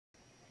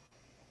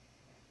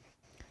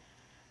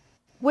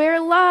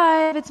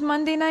live. It's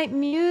Monday Night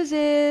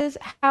Muses.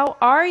 How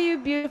are you,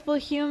 beautiful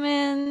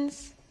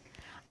humans?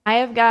 I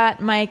have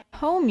got my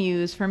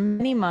co-muse for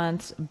many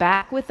months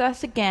back with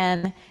us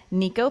again,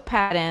 Nico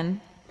Padden.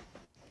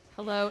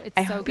 Hello, it's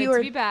I so hope good you to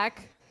are. be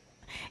back.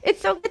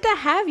 It's so good to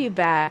have you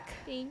back.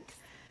 Thanks.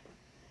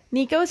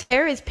 Nico's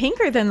hair is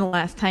pinker than the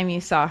last time you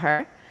saw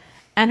her,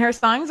 and her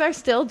songs are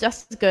still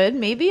just as good,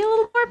 maybe a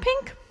little more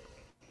pink.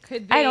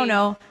 Could be. I don't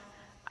know.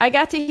 I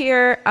got to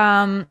hear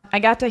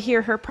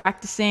her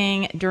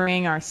practicing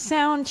during our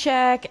sound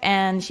check,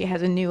 and she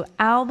has a new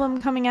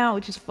album coming out,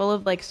 which is full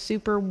of like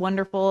super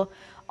wonderful,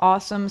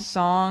 awesome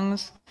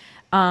songs.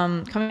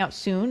 Coming out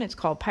soon. It's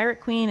called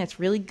Pirate Queen. It's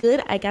really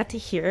good. I got to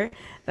hear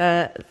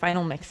the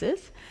final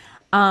mixes.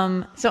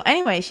 So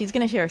anyway, she's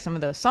going to share some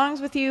of those songs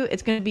with you.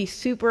 It's going to be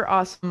super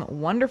awesome,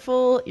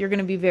 wonderful. You're going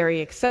to be very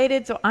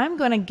excited. So I'm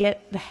going to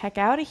get the heck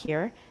out of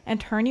here and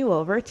turn you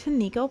over to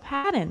Nico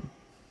Padden.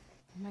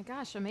 Oh my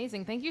gosh,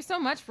 amazing. Thank you so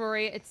much,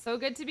 Rory. It's so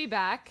good to be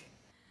back.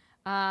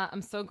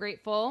 I'm so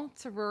grateful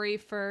to Rory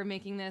for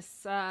making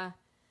this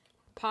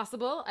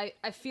possible.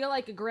 I feel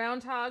like a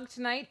groundhog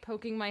tonight,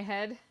 poking my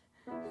head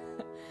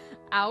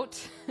out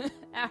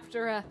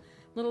after a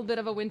little bit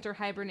of a winter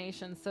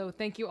hibernation. So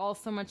thank you all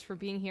so much for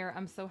being here.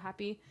 I'm so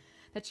happy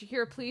that you're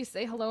here. Please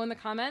say hello in the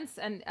comments.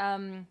 And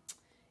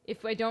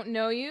if I don't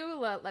know you,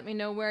 let me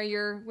know where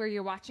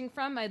you're watching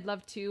from. I'd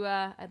love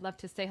to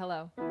say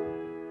hello.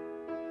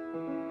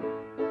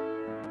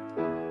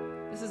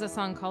 This is a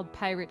song called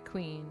Pirate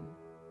Queen.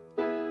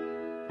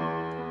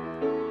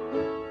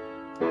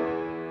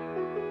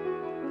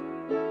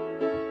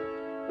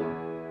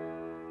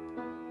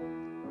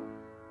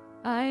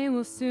 I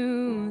will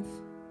soothe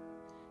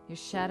your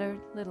shattered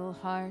little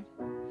heart,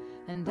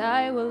 and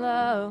I will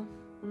love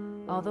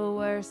all the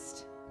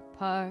worst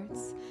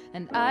parts,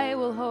 and I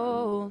will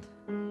hold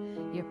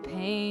your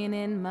pain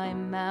in my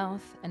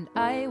mouth, and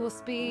I will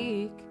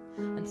speak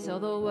until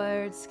the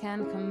words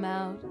can come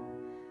out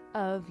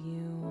of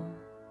you.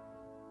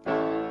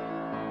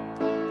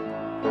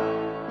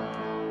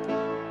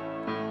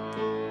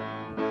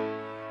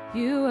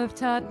 You have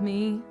taught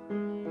me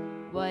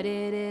what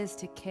it is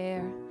to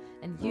care,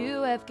 and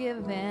you have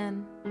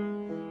given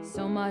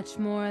so much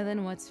more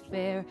than what's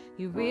fair.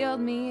 You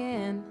reeled me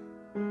in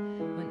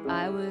when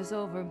I was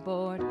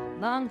overboard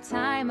long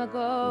time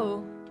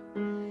ago.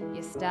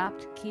 You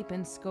stopped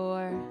keeping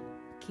score,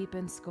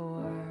 keeping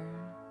score.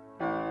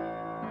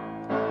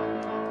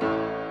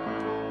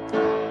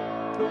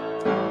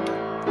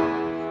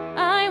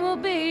 I will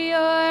be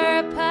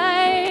your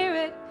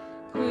pirate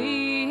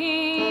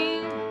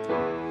queen.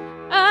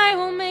 I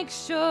will make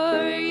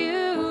sure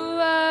you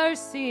are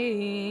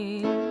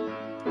seen,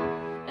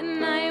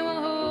 and I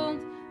will hold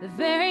the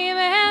very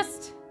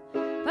best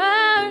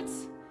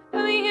parts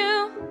of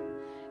you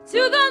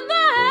to the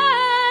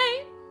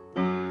light.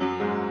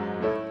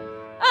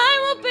 I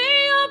will be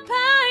your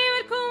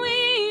pirate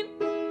queen.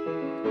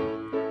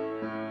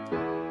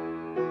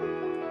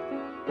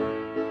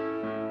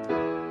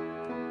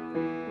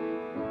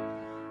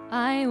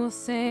 I will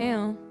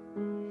sail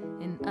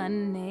in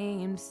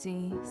unnamed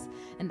seas,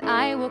 and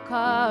I will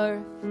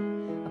carve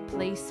a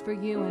place for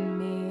you and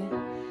me,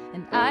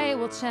 and I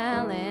will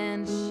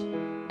challenge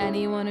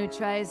anyone who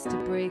tries to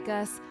break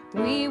us.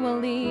 We will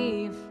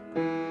leave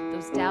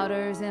those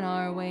doubters in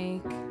our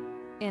wake,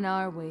 in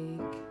our wake.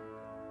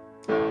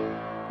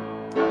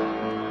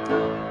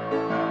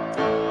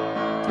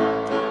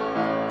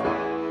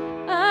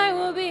 I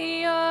will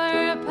be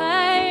your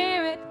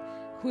pirate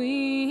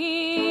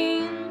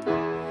queen.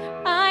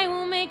 I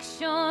will make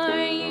sure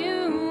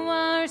you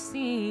are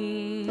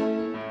seen,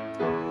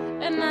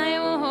 and I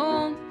will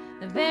hold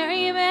the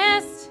very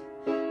best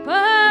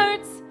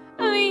parts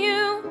of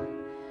you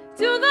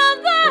to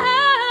the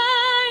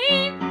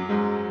light.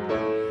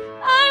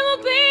 I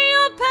will be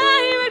your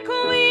pirate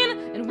queen,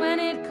 and when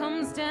it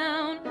comes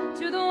down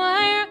to the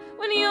wire,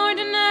 when you're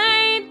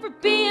denied for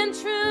being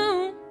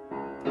true,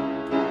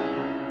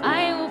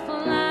 I will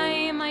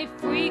fly my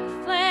freak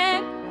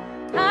flag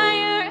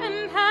higher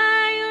and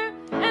higher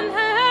and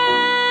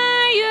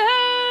higher,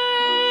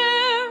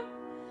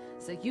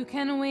 so you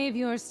can wave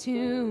yours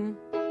too.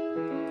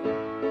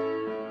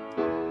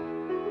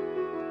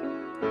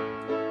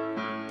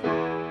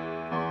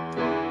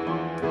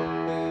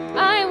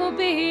 I will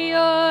be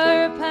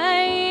your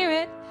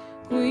pirate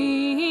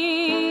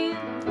queen.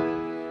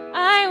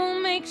 I will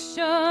make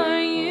sure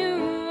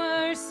you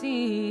are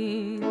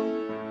seen,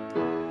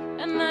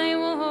 and I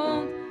will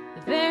hold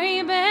the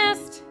very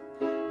best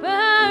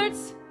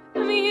parts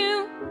of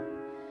you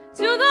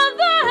to the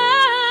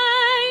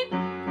light.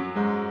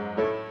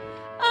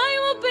 I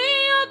will be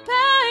your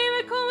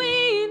pirate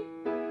queen.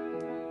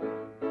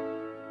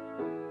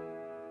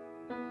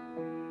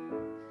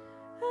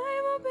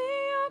 I will be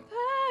your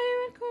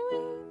pirate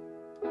queen.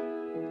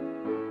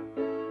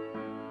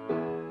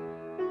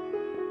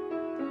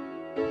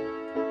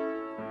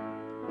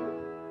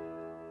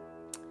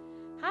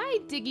 Hi,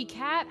 Diggy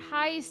Cat.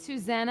 Hi,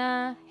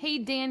 Susanna. Hey,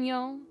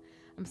 Daniel.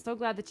 I'm so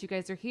glad that you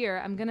guys are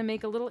here. I'm going to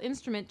make a little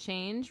instrument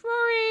change.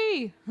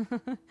 Rory!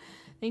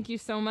 Thank you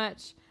so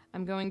much.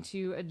 I'm going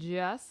to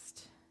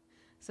adjust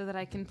so that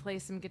I can play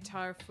some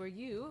guitar for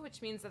you, which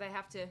means that I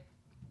have to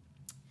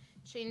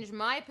change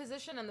my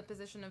position and the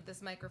position of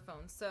this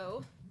microphone.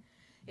 So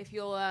if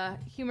you'll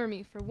humor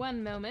me for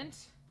one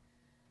moment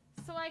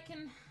so I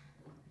can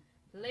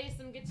play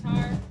some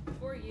guitar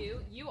for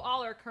you. You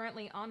all are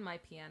currently on my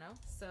piano,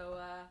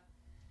 so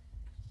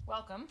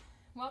welcome.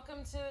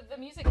 Welcome to the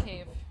Music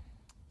Cave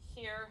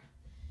here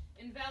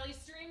in Valley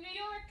Stream, New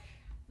York.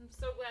 I'm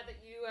so glad that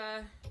you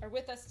are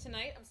with us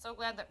tonight. I'm so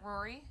glad that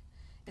Rory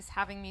is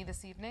having me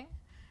this evening.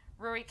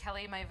 Rory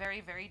Kelly, my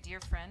very, very dear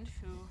friend,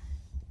 who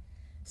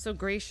so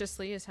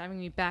graciously is having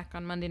me back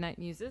on Monday Night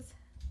Muses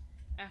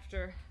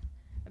after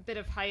a bit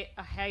of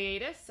a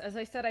hiatus. As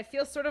I said, I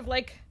feel sort of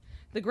like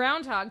the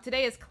groundhog.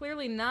 Today is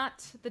clearly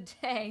not the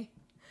day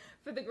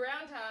for the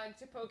groundhog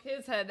to poke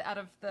his head out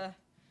of the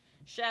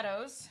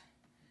shadows.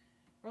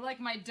 Or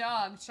like my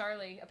dog,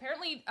 Charlie.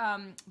 Apparently,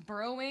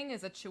 burrowing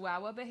is a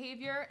Chihuahua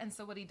behavior, and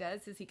so what he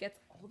does is he gets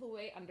all the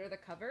way under the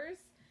covers,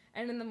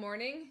 and in the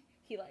morning,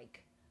 he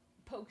like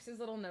pokes his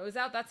little nose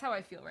out. That's how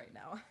I feel right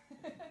now.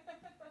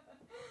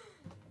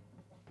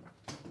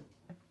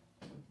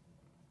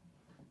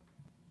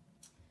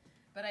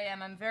 But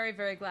I'm very,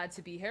 very glad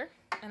to be here.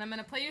 And I'm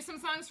going to play you some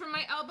songs from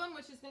my album,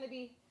 which is going to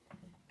be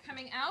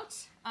coming out.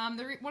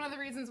 One of the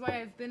reasons why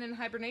I've been in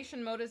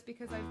hibernation mode is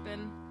because I've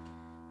been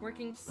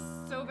working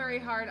so very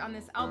hard on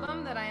this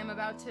album that I am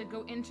about to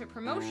go into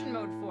promotion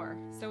mode for.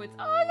 So it's,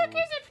 oh, look,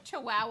 here's a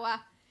Chihuahua.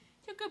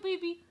 Look, a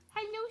baby.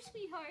 Hello,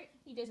 sweetheart.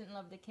 He doesn't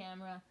love the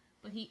camera,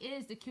 but he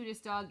is the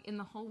cutest dog in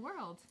the whole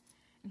world.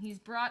 And he's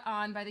brought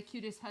on by the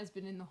cutest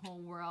husband in the whole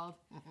world.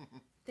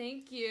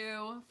 Thank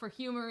you for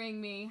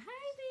humoring me.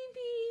 Hi,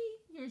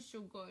 baby. You're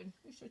so good.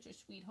 You're such a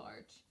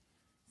sweetheart.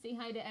 Say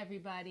hi to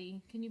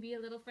everybody. Can you be a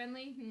little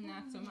friendly?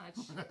 Not so much.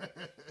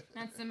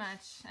 Not so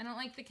much. I don't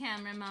like the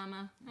camera,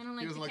 Mama. I don't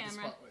like the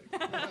camera.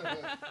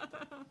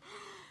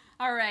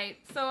 All right.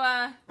 So,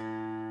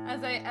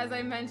 as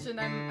I mentioned,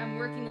 I'm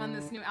working on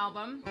this new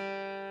album.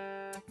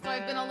 So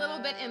I've been a little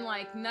bit in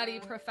like Nutty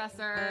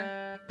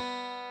Professor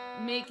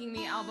making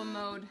the album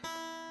mode.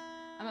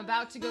 I'm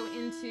about to go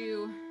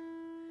into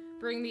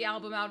bring the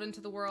album out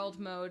into the world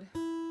mode.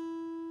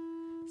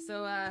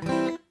 So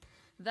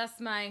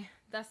that's my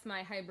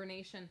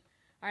hibernation.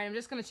 All right, I'm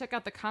just gonna check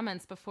out the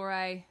comments before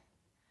I.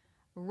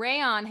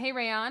 Rayon, hey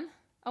Rayon.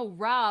 Oh,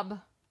 Rob.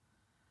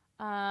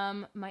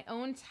 My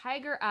own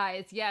tiger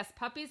eyes. Yes,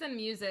 puppies and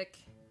music.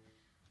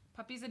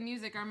 Puppies and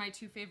music are my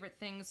two favorite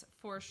things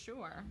for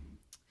sure.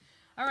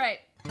 All right,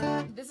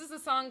 this is a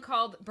song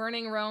called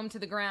 "Burning Rome to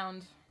the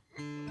Ground."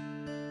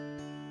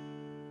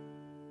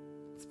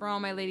 It's for all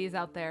my ladies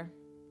out there.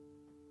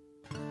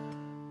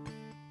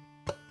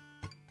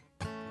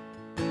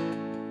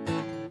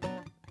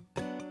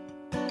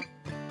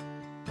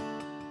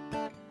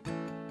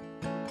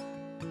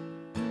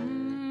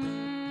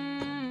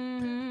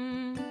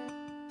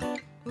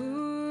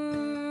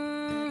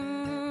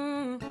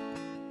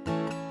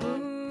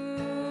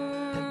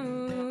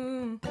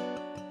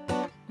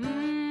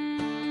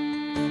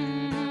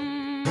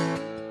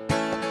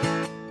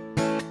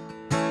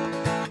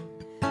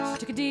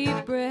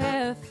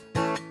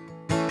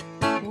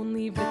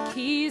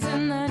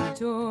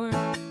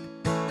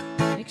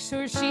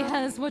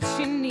 What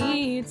she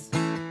needs,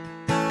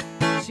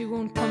 she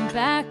won't come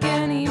back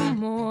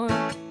anymore.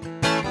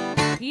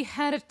 He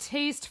had a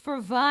taste for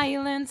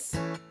violence,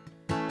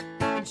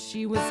 and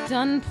she was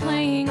done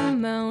playing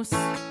mouse.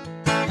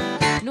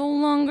 No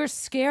longer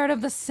scared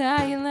of the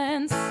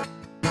silence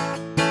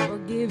or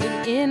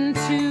giving in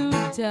to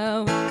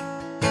doubt.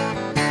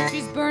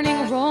 She's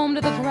burning Rome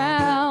to the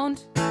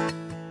ground.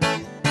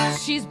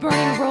 She's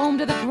burning Rome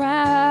to the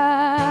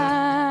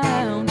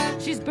ground.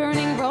 She's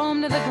burning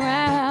Rome to the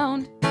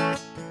ground.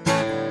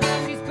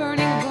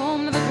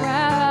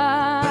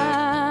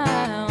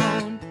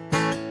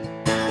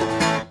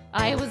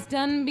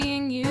 Done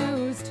being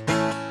used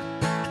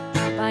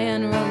by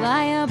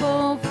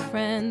unreliable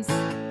friends,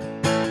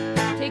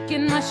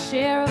 taking my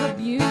share of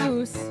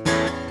abuse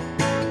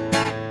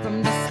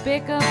from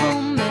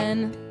despicable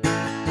men.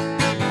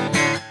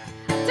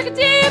 Took a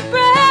deep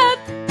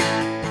breath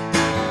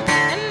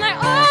and I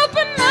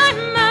opened my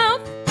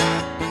mouth.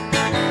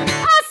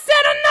 I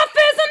said enough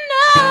is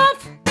enough.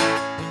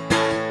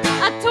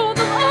 I told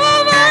them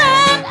over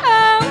and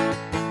out,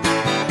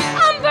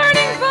 I'm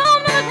burning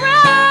Rome to the ground.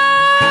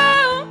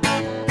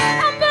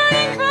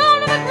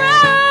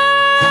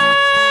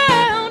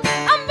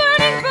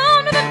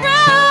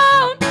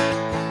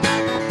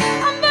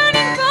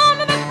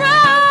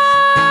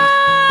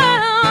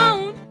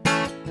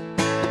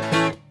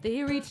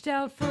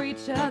 Out for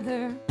each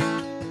other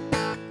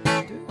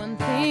through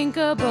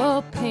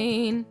unthinkable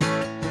pain,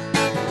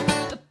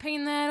 the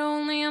pain that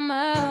only a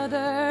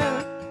mother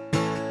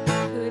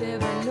could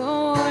ever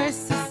know or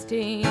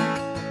sustain.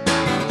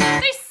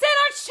 They said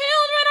our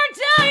children are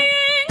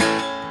dying,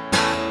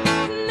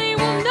 and they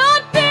will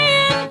not be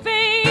in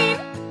vain.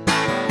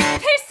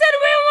 They said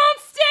we won't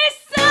stay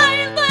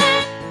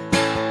silent,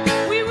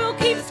 we will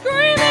keep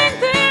screaming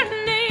their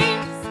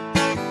names.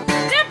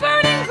 They're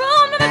burning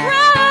Rome to the ground.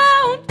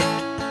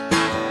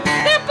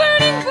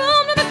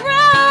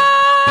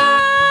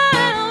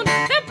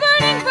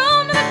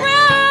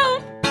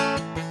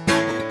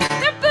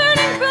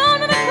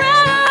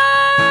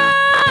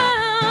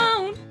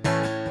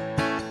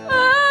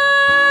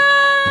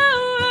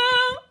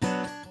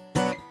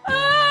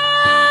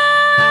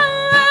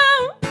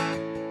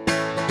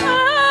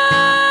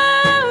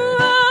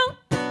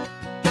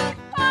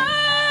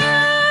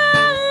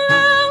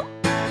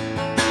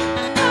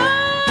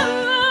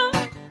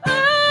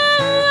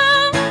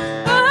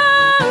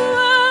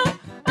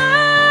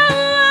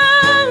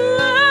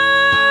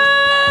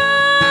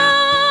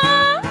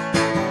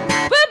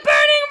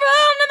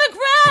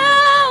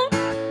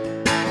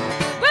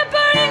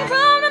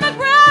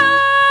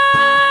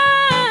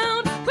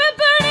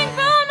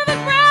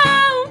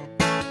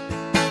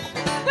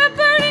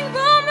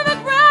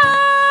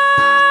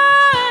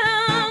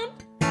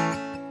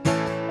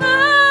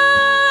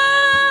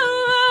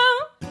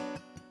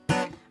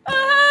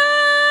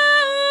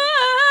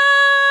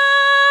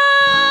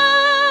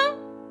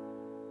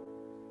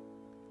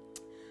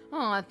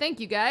 thank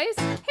you guys.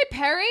 Hey,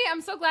 Perry, I'm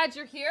so glad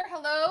you're here.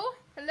 Hello.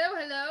 Hello,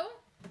 hello.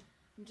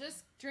 I'm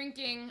just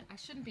drinking. I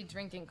shouldn't be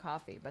drinking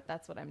coffee, but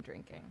that's what I'm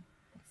drinking.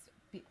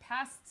 It's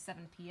past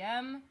 7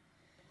 p.m.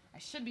 I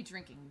should be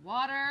drinking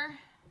water,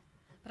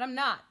 but I'm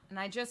not. And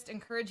I just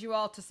encourage you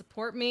all to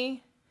support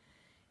me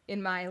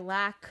in my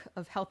lack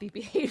of healthy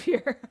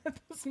behavior at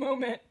this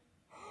moment.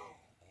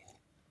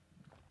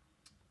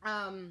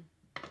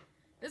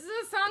 This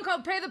is a song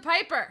called Pay the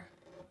Piper.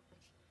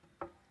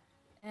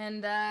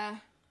 And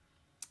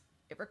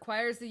it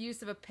requires the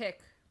use of a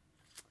pick,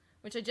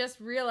 which I just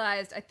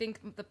realized I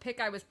think the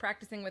pick I was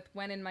practicing with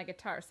went in my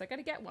guitar, so I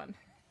gotta get one.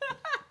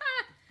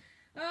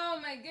 Oh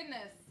my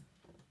goodness.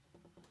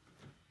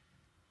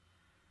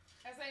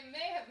 As I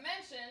may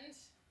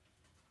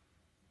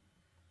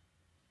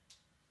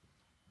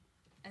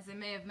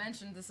have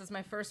mentioned, this is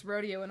my first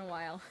rodeo in a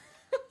while.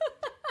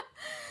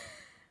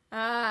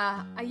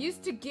 I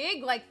used to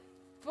gig like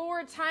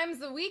 4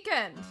 times a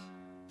weekend.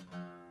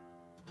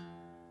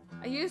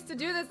 I used to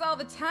do this all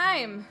the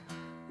time.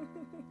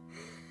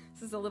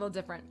 This is a little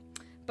different.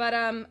 But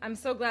I'm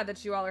so glad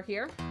that you all are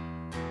here.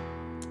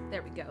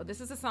 There we go. This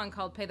is a song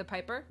called Pay the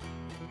Piper.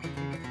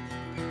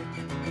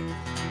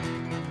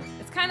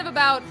 It's kind of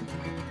about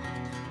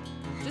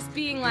just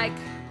being like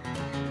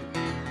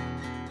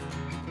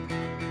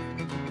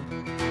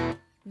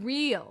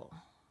real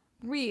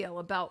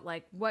about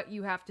like what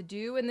you have to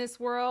do in this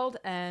world,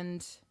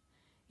 and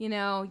you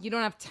know, you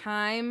don't have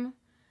time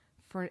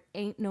for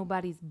ain't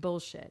nobody's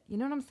bullshit. You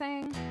know what I'm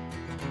saying?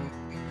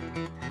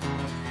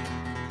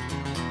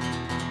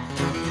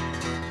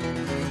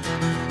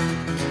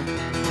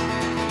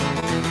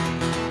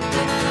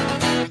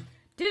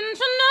 Didn't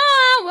you know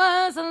I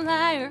was a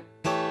liar?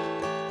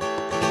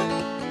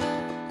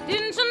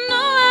 Didn't you know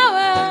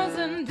I was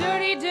a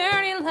dirty,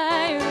 dirty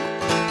liar?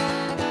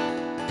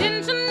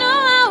 Didn't you know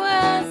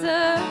I was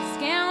a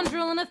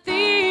scoundrel and a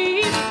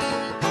thief?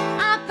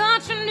 I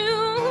thought you knew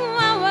who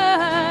I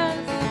was.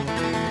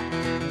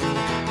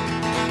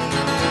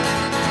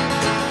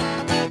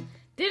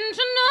 Didn't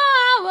you know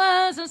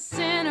I was a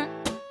sinner?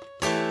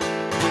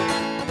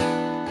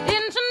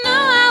 Didn't you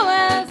know I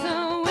was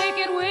a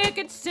wicked,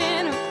 wicked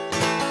sinner?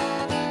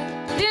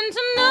 Didn't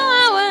you know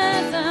I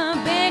was a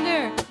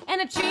beggar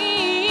and a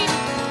cheat?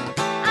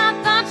 I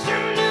thought you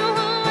knew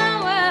who I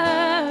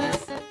was.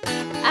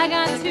 I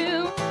got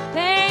to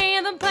pay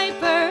the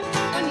piper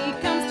when he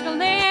comes to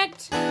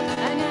collect. I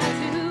got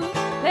to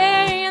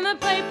pay the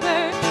piper,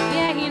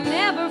 yeah, he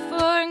never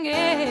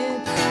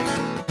forgets.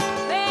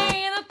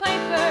 Pay the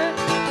piper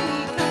when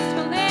he comes to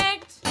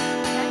collect. I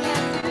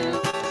got to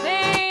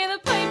pay the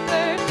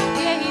piper,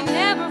 yeah, he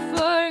never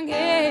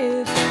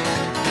forgets.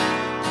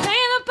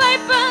 Pay the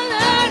piper,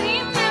 Lord, he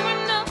never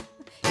knows,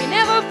 he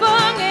never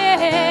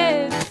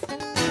forgets.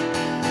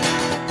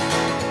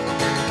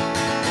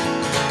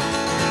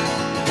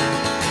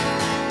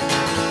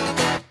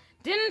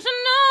 Didn't you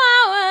know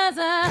I was a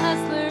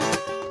hustler?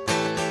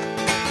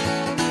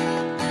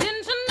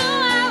 Didn't you know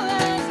I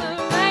was a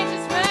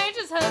righteous,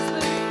 righteous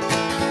hustler?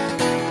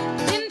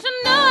 Didn't you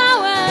know I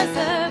was a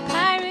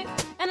pirate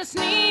and a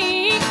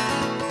sneak?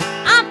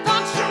 I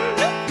thought you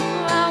knew who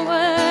I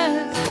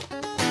was.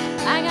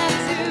 I got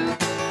to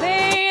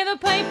pay the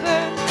piper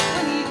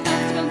when he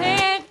comes to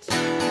collect.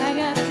 I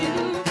got to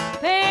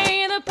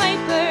pay the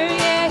piper,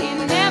 yeah, he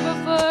never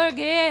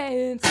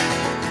forgets.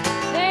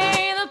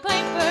 Pay the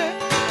piper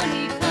when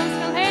he comes to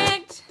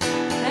collect.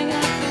 I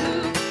got to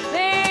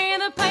pay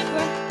the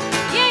piper,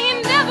 yeah, he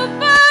never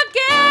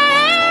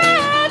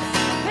forgets.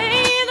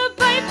 Pay the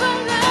piper,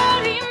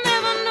 Lord, he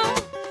never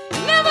knows, he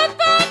never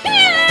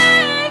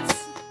forgets.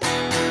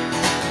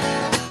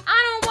 I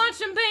don't want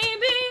you,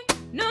 baby,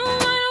 no,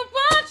 I don't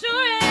want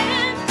your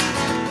hand.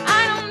 I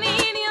don't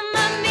need your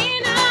money,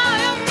 no,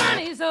 your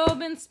money's all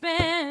been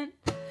spent.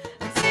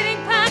 I'm sitting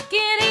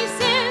pocketing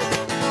cents,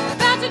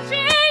 about to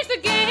change the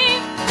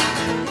game.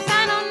 'Cause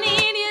I don't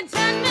need your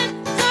judgment,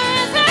 so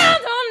yes, I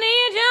don't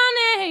need your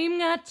name.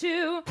 Got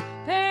to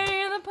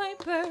pay the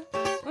piper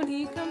when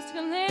he comes to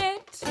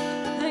collect.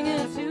 I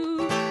got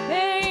to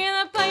pay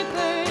the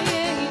piper,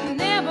 yeah, he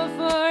never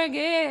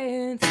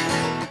forgets.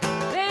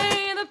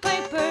 Pay the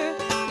piper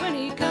when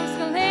he comes to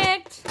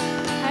collect. I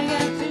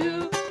got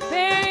to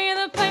pay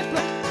the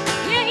piper,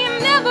 yeah, he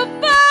never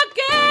forgets.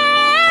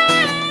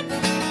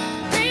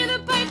 Pay the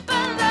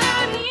piper,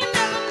 Lord, he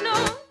never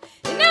knows,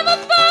 he never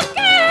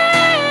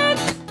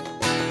forgets.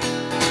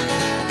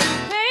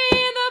 Pay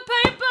the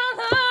piper,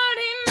 Lord,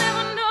 he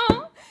never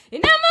knows, he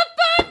never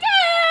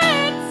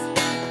forgets.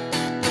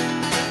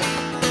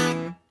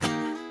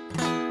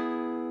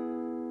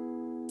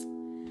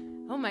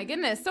 Oh my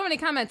goodness, so many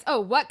comments. Oh,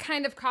 what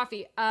kind of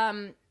coffee?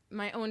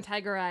 My own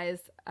tiger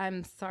eyes.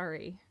 I'm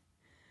sorry.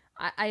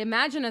 I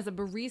imagine as a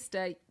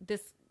barista,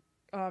 this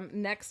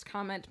next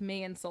comment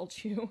may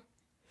insult you.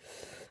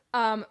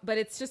 But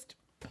it's just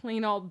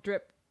plain old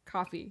drip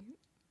coffee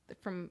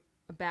from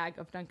a bag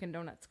of Dunkin'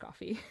 Donuts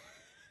coffee.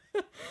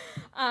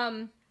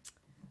 I'm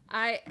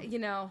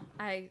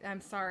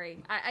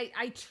sorry.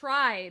 I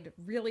tried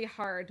really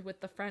hard with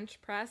the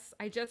French press.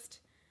 I just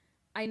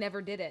I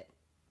never did it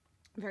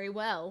very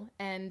well.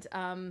 And,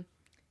 I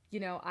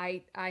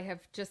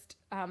have just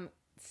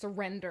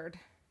surrendered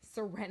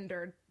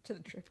to the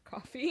drip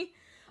coffee.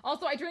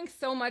 Also, I drink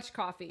so much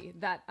coffee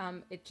that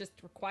it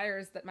just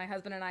requires that my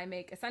husband and I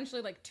make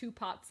essentially like 2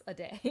 pots a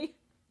day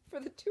for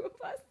the 2 of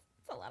us.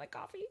 It's a lot of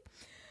coffee.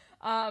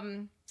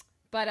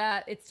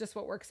 But it's just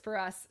what works for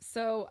us.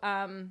 So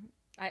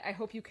I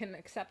hope you can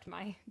accept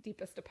my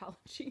deepest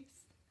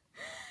apologies.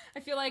 I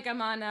feel like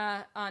I'm on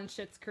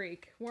Schitt's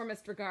Creek.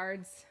 Warmest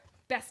regards,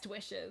 best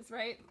wishes,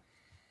 right?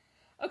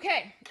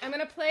 Okay, I'm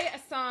gonna play a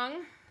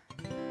song,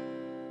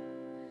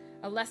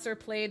 a lesser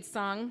played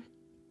song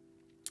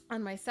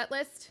on my set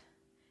list.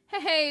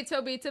 Hey,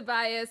 Toby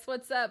Tobias,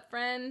 what's up,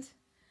 friend?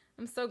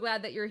 I'm so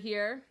glad that you're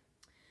here.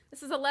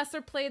 This is a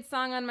lesser played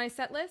song on my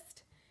set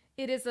list.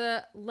 It is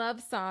a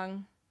love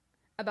song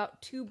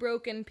about 2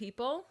 broken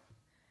people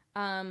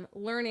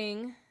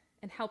learning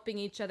and helping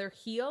each other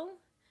heal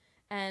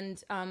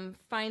and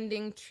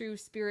finding true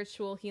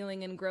spiritual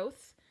healing and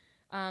growth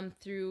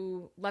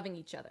through loving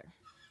each other.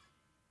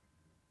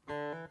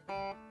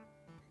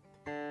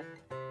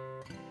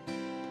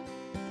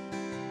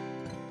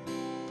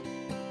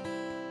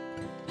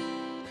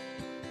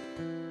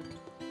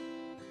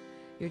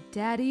 Your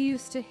daddy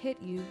used to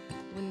hit you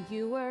when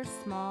you were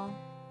small.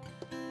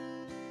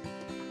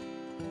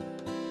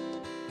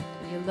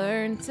 You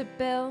learned to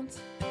build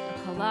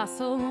a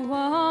colossal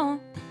wall.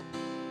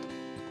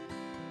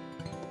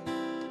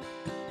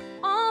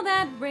 All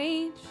that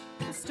rage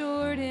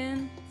stored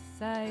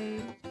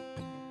inside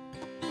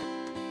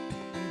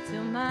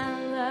until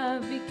my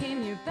love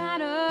became your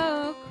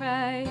battle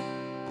cry.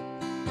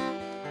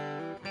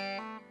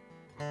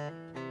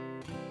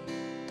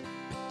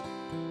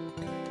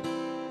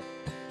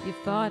 You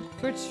fought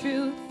for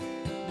truth,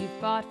 you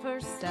fought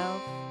for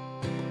self.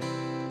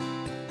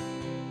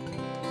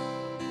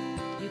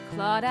 You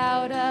clawed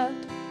out of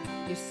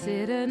your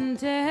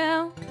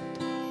citadel.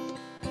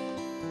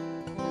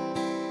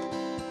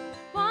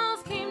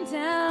 Walls came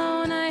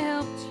down, I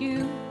helped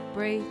you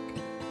break.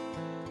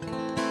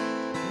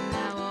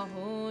 Now I'll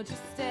hold you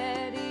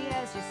steady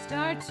as you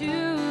start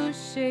to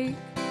shake.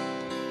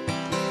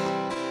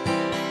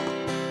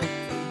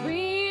 So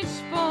reach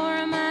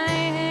for my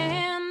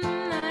hand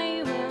and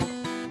I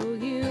will pull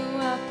you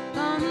up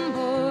on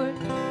board.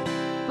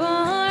 For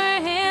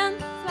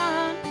hands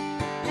on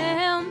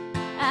him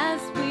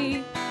as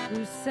we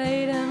lose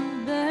sight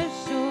of the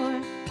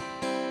shore.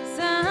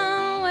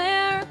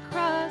 Somewhere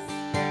across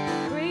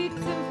the great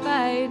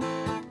divide,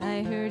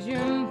 I heard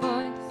your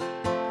voice,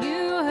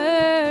 you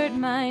heard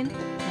mine.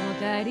 We'll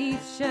guide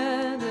each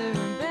other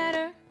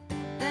better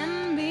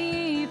than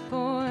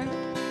before.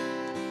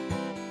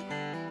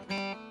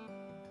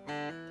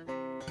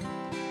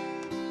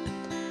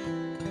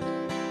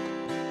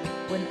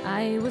 When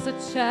I was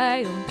a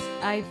child,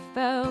 I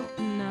felt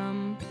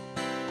numb.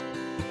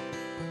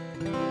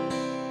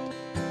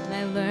 And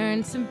I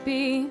learned to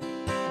be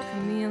a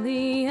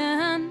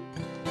chameleon.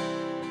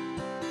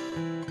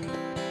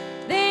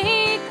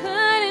 They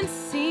couldn't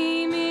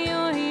see me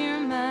or hear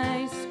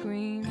my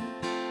scream.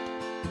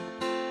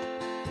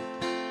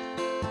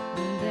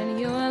 And then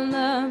your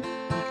love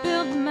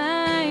built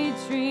my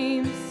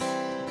dreams.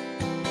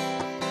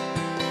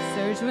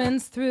 Surge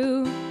winds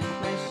threw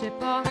my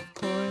ship off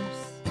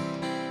course.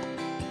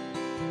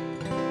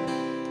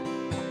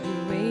 You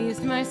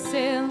raised my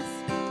sails,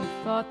 you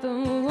fought the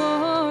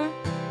war.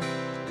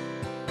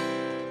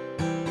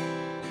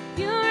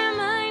 You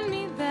remind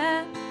me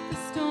that the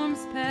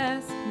storm's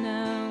past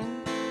now.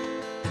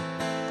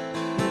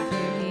 With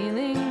your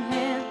healing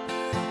hands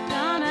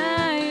on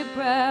my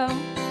brow,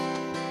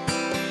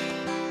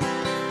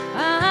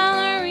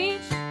 I'll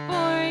reach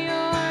for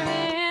your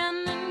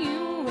hand and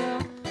you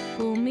will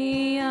pull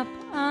me up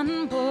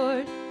on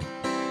board.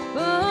 For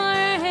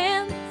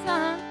hands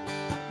on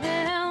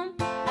helm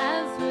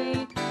as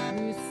we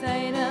lose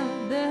sight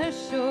of the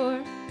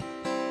shore.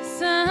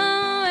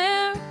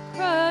 Somewhere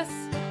across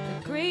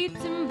the great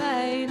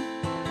divide,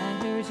 I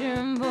heard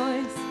your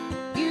voice,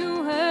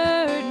 you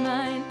heard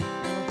mine.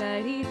 We'll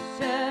guide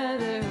each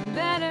other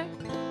better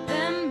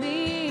than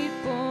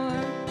before.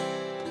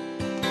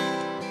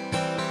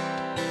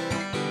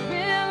 The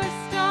river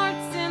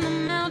starts in the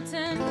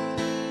mountain,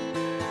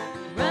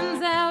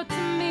 runs out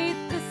to meet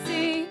the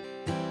sea.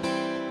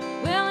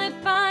 Will it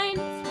find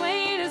its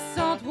way to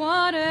salt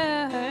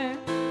water?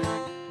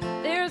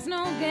 There's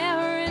no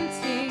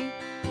guarantee.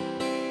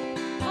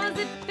 Was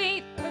it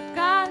fate or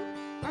God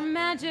or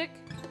magic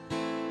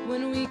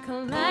when we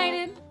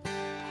collided?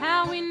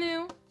 How we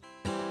knew?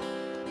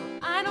 Well,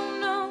 I don't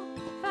know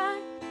if I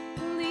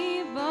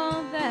believe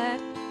all that.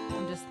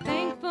 I'm just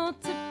thankful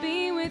to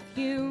be with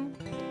you.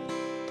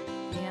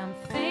 Yeah, I'm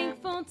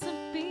thankful to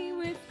be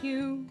with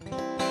you.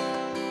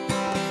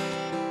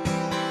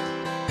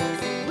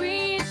 So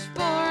reach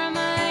for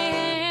my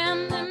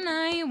hand and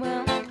I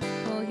will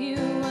pull you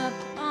up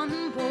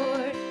on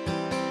board.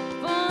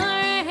 For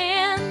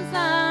hands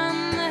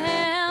on the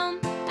helm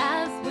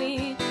as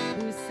we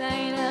lose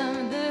sight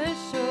of the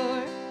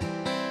shore.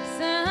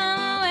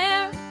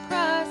 Somewhere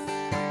across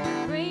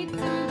the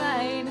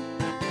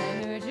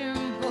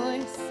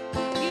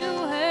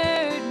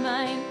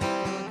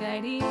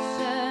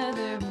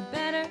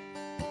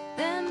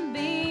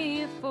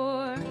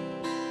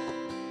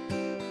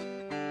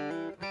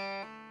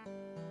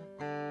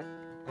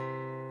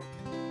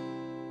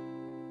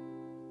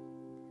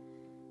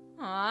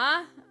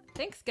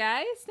Thanks,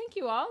 guys. Thank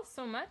you all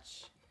so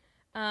much.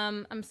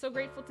 I'm so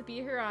grateful to be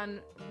here on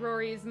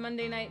Rory's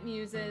Monday Night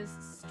Muses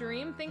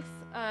stream. Thanks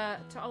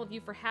to all of you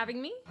for having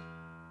me.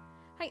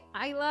 Hi,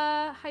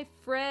 Isla. Hi,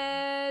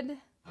 Fred.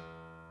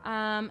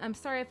 I'm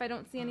sorry if I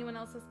don't see anyone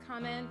else's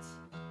comment.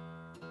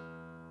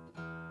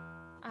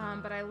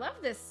 But I love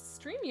this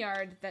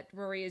StreamYard that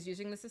Rory is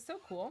using. This is so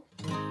cool.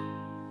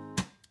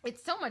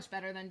 It's so much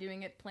better than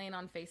doing it plain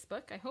on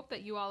Facebook. I hope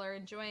that you all are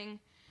enjoying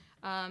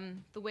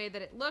the way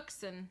that it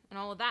looks and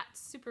all of that.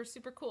 Super,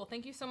 super cool.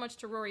 Thank you so much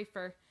to Rory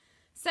for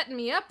setting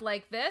me up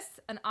like this.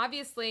 And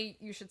obviously,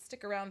 you should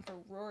stick around for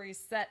Rory's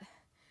set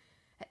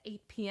at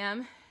 8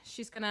 p.m.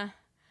 She's gonna...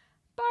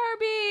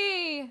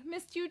 Barbie!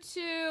 Missed you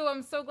too.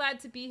 I'm so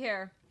glad to be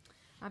here.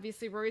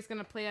 Obviously, Rory's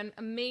gonna play an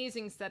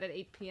amazing set at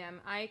 8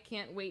 p.m. I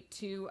can't wait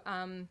to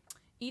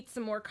eat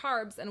some more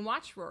carbs and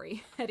watch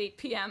Rory at 8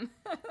 p.m.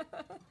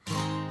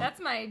 That's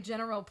my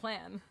general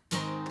plan.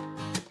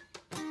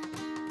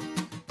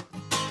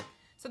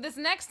 So this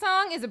next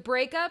song is a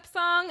breakup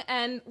song,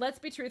 and let's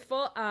be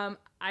truthful,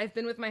 I've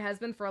been with my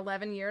husband for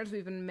 11 years.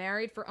 We've been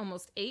married for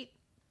almost 8.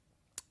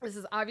 This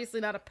is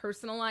obviously not a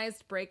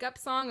personalized breakup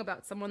song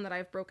about someone that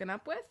I've broken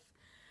up with,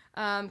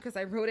 because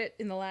I wrote it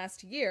in the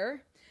last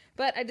year.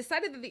 But I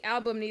decided that the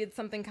album needed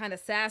something kind of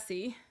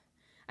sassy.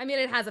 I mean,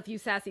 it has a few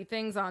sassy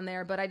things on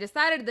there, but I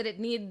decided that it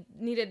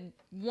needed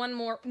one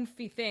more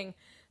oofy thing.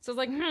 So I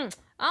was like,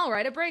 I'll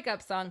write a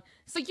breakup song.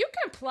 So you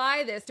can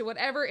apply this to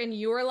whatever in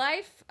your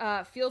life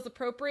feels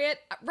appropriate.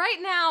 Right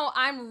now,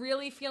 I'm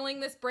really feeling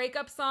this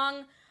breakup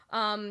song,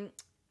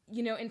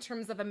 you know, in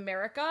terms of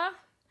America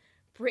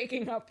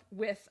breaking up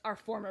with our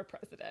former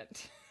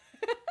president.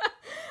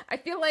 I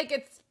feel like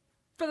it's,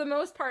 for the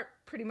most part,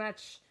 pretty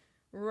much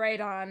right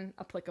on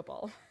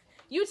applicable.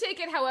 You take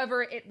it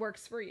however it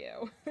works for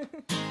you.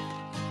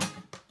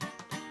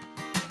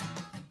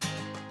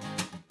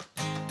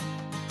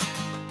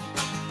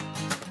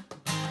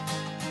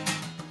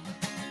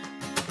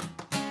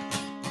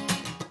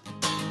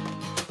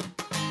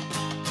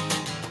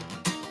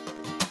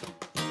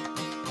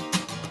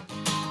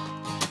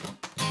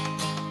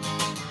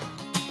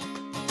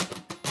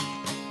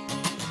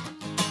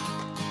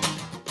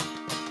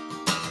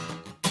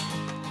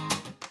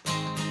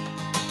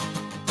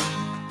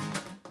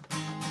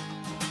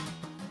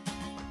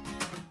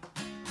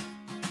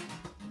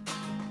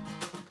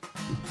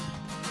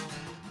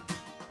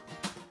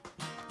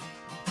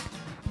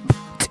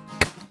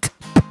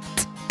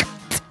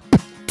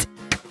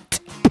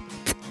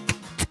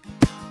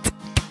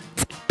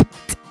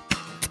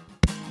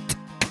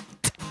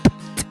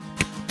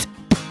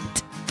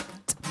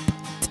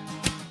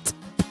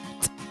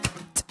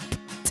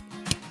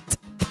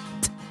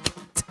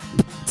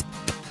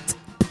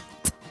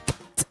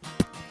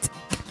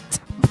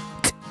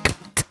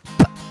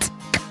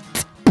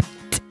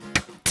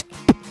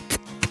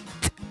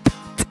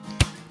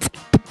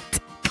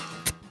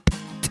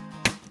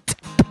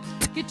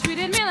 You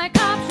treated me like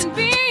option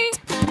B.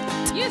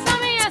 You saw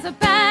me as a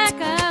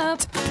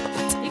backup.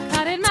 You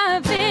clouded my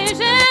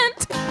vision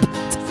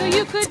so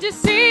you could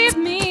deceive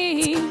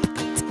me.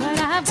 But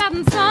I've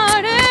gotten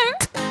smarter.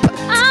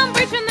 I'm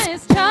breaching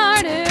this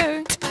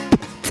charter.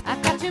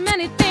 I've got too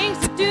many things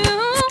to do,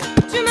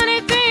 too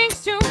many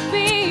things to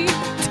be.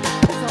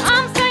 So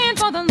I'm saying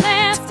for the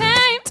last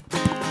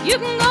time, you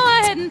can go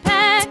ahead and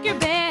pack your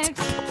bags.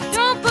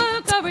 Don't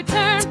book a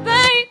return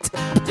flight.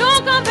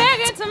 Don't come back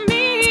into me.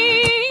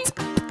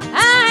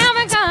 I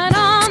haven't got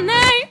all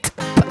night.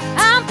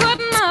 I'm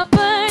putting my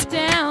foot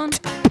down.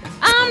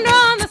 I'm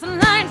drawing this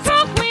line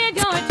so clear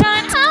you're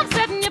trying. I'm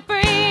setting you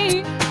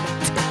free.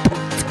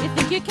 You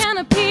think you can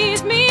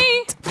appease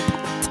me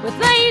with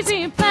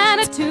lazy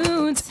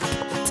platitudes?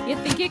 You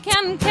think you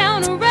can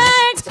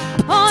counteract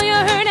all your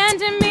hurt and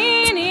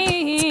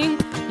demeaning?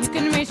 You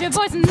can raise your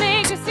voice and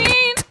make a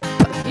scene.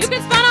 You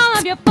can spout all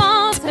of your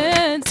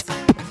falsehoods.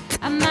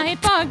 I might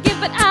forgive,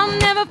 but I'll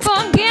never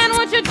forget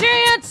what you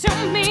did to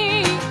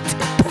me.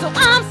 So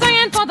I'm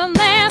saying for the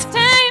last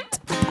time,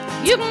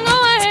 you can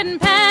go ahead and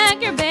pack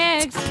your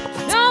bags.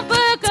 Don't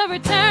book a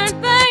return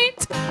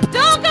flight.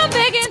 Don't come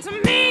back into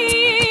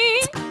me.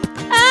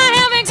 I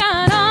haven't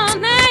got all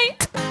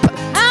night.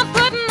 I'm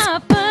putting my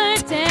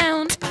foot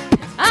down.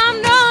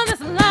 I'm drawing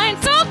this line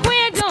so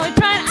clear you're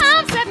trying.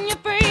 I'm setting you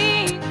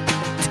free.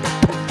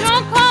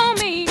 Don't call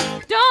me.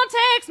 Don't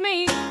text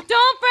me.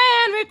 Don't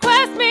friend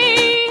request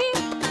me.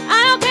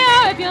 I don't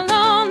care if you're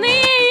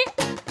lonely.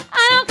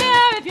 I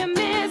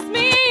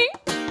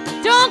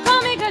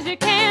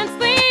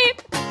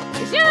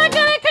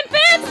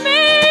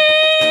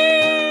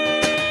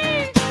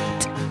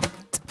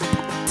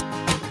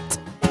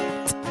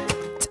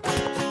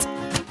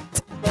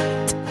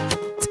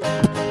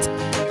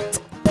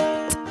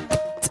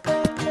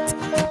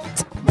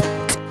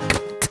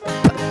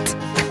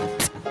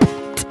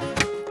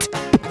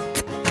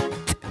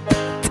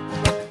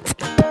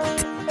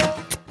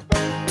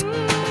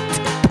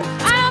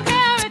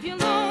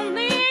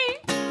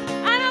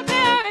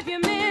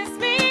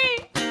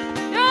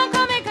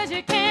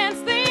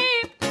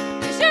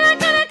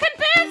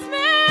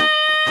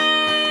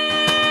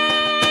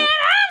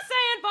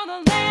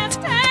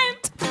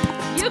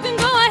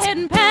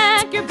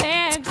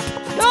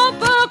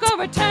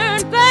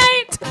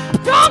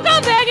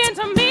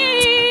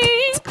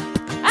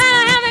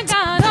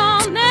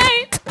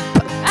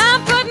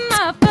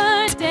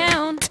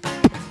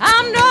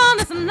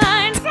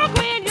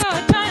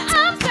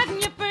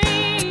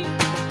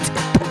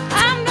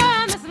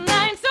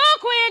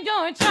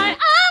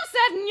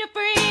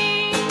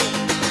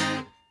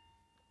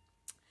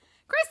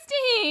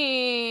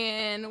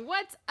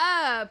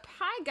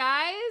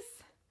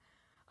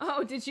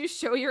Oh, did you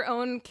show your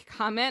own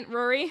comment,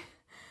 Rory?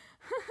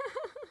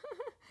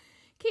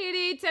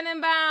 Katie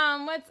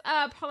Tenenbaum, what's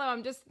up? Hello,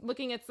 I'm just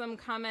looking at some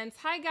comments.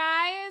 Hi,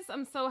 guys.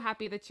 I'm so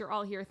happy that you're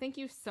all here. Thank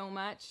you so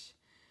much.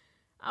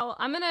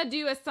 I'm going to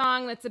do a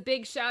song that's a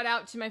big shout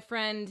out to my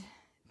friend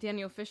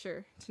Daniel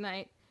Fisher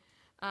tonight.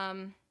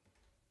 Daniel,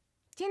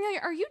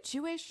 are you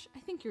Jewish? I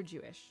think you're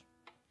Jewish.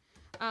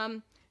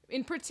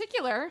 In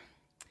particular,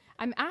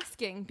 I'm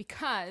asking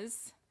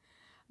because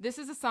this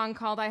is a song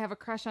called I Have a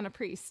Crush on a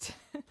Priest.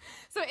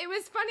 So it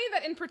was funny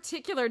that in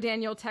particular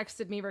Daniel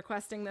texted me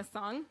requesting this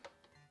song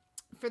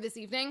for this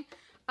evening.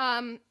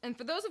 And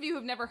for those of you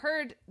who've never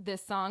heard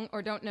this song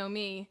or don't know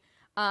me,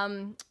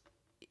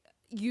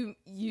 you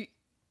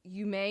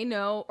may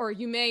know, or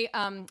you may,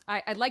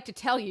 I'd like to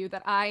tell you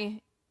that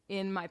I,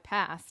 in my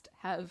past,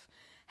 have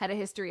had a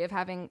history of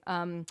having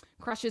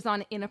crushes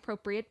on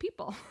inappropriate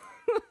people.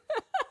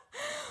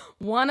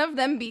 One of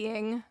them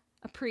being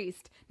a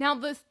priest. Now,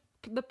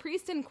 the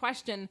priest in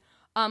question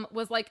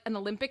was like an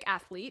Olympic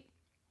athlete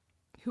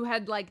who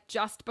had like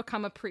just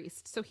become a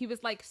priest. So he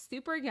was like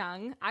super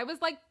young. I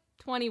was like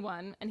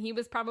 21 and he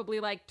was probably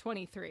like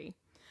 23.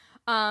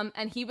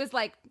 And he was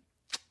like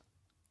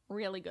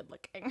really good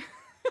looking.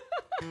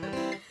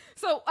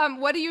 So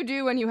what do you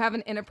do when you have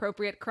an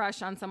inappropriate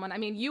crush on someone? I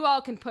mean, you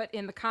all can put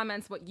in the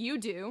comments what you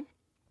do.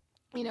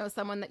 You know,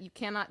 someone that you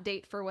cannot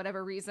date for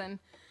whatever reason.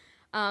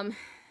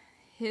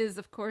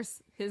 Of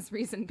course, his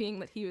reason being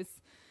that he was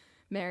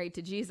married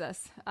to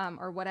Jesus,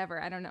 or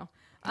whatever. I don't know.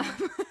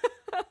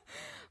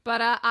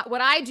 But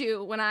what I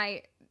do when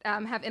I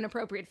have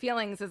inappropriate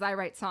feelings is I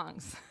write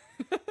songs.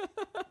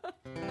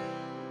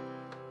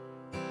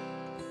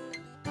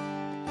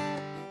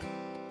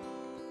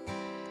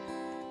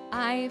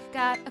 I've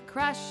got a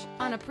crush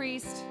on a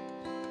priest.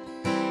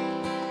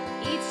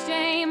 Each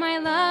day my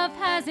love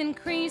has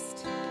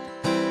increased.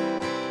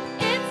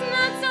 It's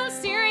not so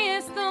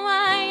serious, though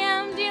I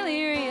am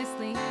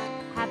deliriously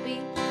happy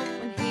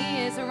when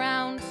he is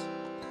around.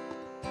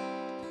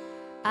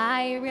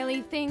 I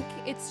really think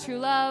it's true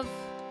love,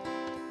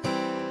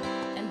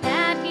 and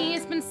that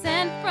he's been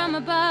sent from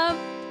above.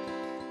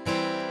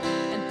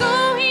 And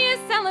though he is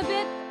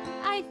celibate,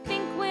 I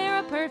think we're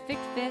a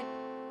perfect fit,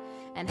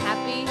 and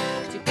happy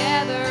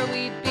together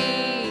we'd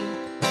be.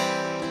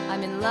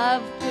 I'm in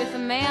love with a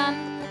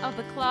man of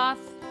the cloth.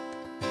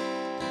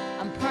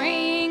 I'm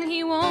praying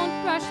he won't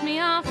brush me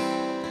off.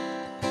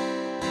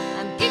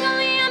 I'm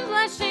giggly and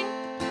blushing,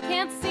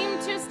 can't seem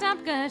to stop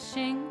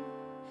gushing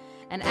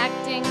and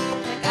acting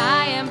like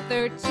I am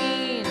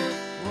 13.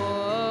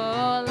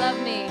 Oh, love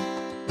me,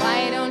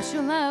 why don't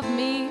you love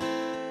me?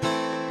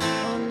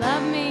 Oh,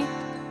 love me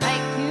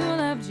like you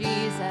love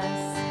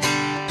Jesus.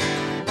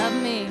 Love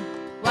me,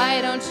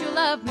 why don't you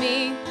love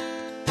me?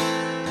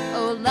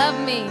 Oh, love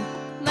me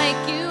like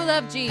you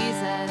love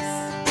Jesus.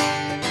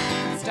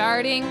 I'm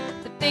starting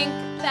to think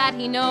that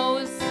he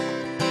knows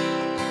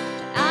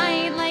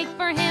I'd like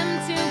for him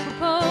to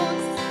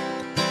propose,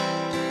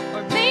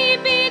 or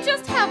maybe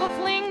just have a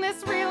fling.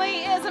 This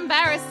really is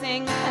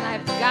embarrassing, and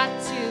I've got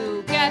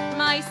to get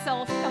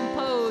myself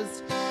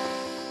composed.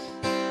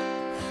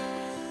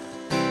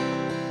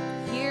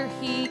 Here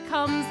he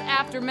comes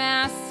after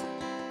Mass.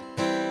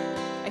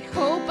 I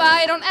hope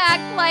I don't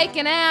act like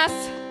an ass.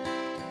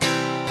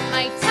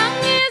 My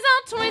tongue is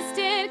all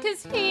twisted,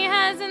 'cause he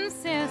has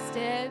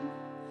insisted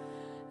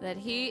that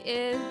he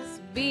is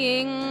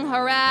being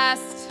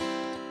harassed.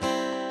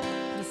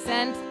 He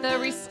sent the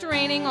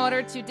restraining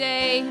order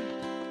today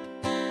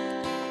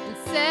and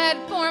said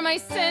for my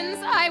sins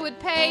I would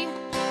pay.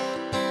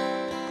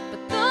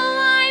 But though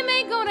I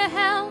may go to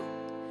hell,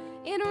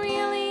 it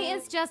really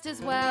is just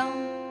as well,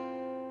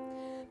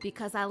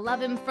 because I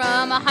love him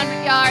from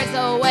 100 yards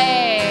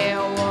away.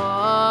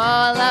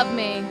 Oh, love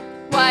me,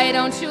 why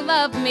don't you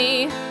love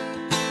me?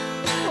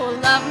 Oh,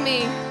 love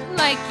me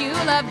like you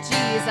love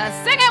Jesus.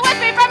 Sing it with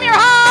me from your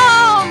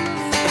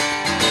homes.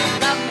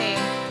 Love me,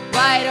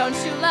 why don't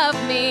you love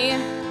me?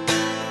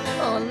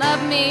 Oh,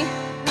 love me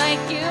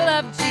like you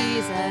love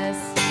Jesus.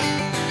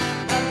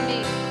 Love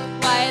me,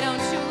 why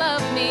don't you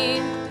love me?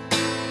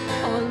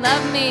 Oh,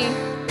 love me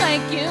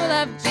like you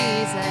love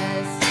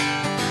Jesus.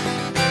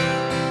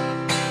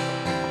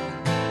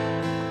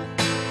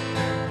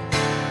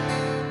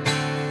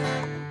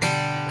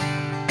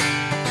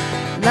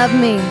 Love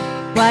me,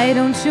 why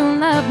don't you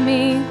love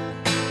me?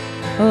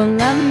 Oh,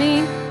 love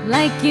me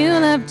like you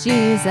love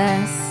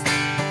Jesus.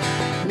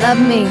 Love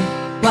me,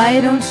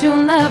 why don't you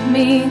love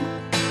me?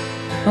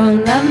 Oh,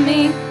 love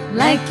me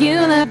like you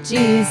love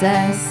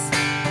Jesus.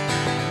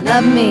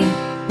 Love me,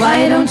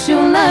 why don't you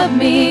love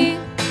me?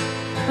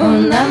 Oh,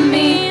 love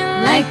me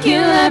like you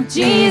love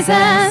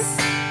Jesus.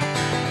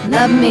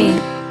 Love me,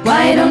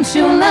 why don't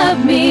you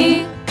love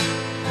me?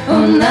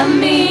 Oh, love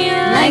me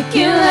like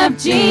you love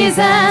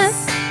Jesus.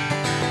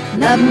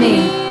 Love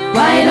me,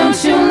 why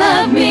don't you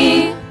love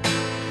me?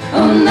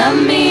 Oh, love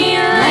me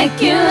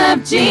like you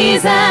love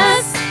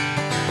Jesus.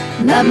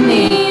 Love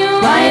me,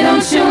 why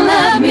don't you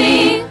love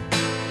me?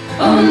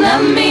 Oh,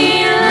 love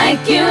me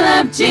like you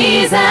love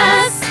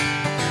Jesus.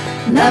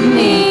 Love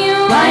me,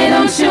 why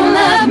don't you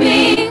love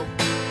me?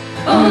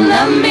 Oh,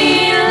 love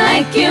me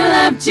like you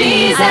love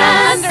Jesus.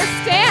 I don't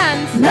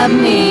understand. Love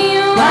me,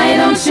 why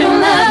don't you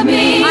love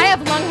me? I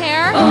have long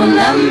hair. Oh,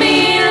 love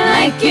me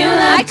like you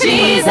love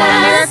Jesus.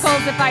 I could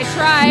miracles if I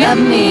tried. Love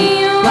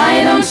me,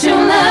 why don't you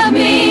love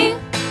me?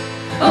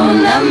 Oh,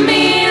 love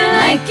me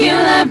like you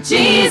love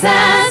Jesus.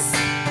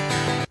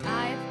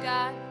 I've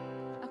got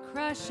a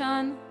crush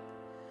on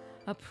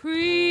a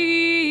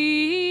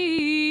priest.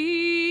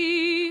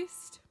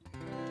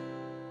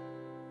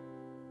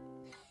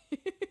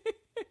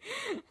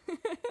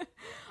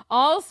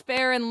 All's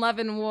fair in love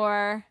and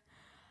war.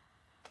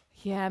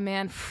 Yeah,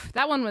 man,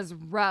 that one was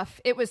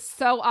rough. It was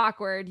so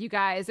awkward, you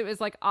guys. It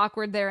was like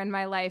awkward there in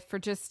my life for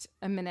just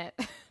a minute.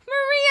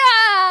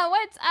 Maria,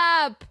 what's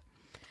up?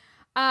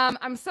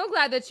 I'm so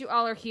glad that you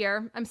all are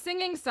here. I'm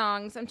singing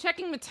songs. I'm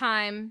checking the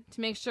time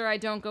to make sure I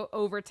don't go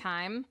over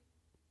time.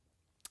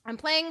 I'm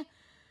playing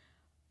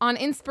on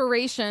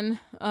inspiration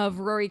of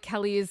Rory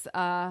Kelly's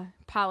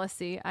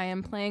policy. I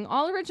am playing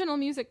all original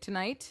music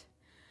tonight.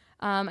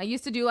 I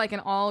used to do like an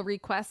all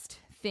request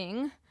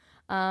thing.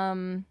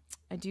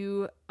 I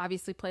do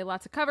obviously play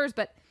lots of covers,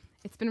 but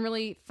it's been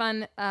really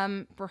fun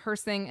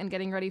rehearsing and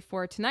getting ready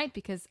for tonight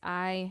because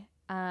I'm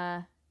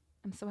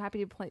so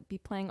happy to be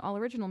playing all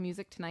original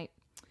music tonight.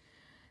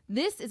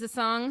 This is a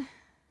song,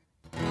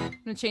 I'm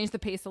going to change the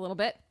pace a little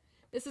bit.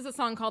 This is a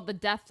song called The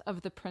Death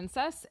of the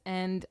Princess,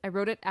 and I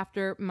wrote it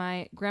after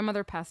my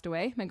grandmother passed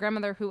away. My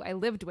grandmother, who I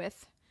lived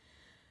with.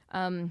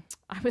 I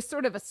was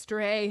sort of a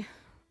stray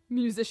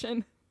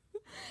musician,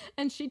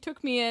 and she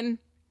took me in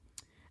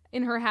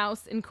her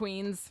house in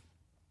Queens.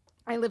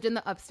 I lived in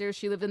the upstairs.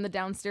 She lived in the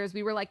downstairs.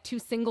 We were like two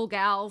single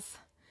gals.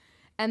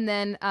 And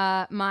then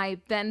my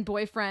then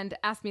boyfriend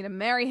asked me to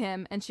marry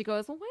him. And she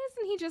goes, well, why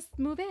doesn't he just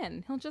move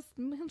in? He'll just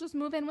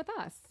move in with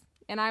us.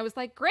 And I was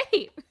like,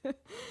 great.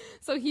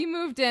 So he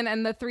moved in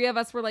and the three of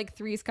us were like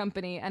three's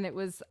company. And it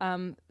was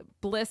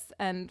bliss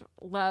and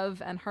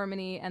love and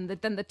harmony. And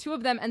then the two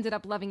of them ended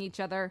up loving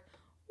each other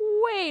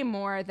way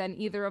more than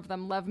either of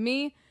them loved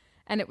me.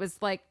 And it was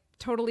like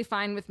totally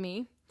fine with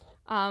me.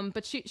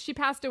 But she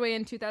passed away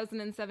in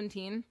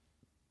 2017.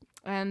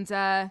 And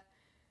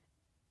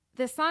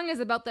this song is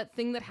about that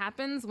thing that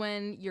happens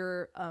when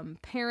your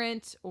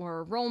parent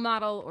or role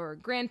model or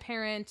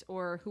grandparent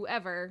or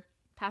whoever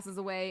passes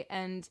away,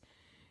 and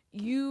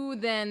you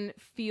then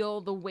feel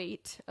the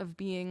weight of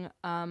being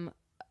a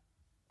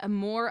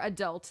more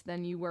adult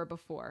than you were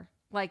before.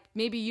 Like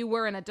maybe you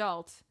were an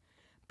adult,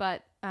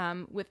 but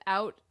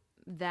without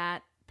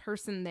that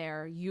person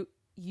there,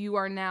 you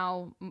are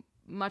now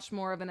much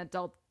more of an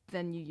adult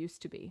than you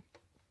used to be.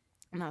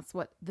 And that's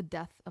what The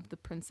Death of the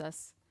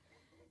Princess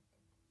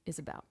is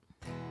about.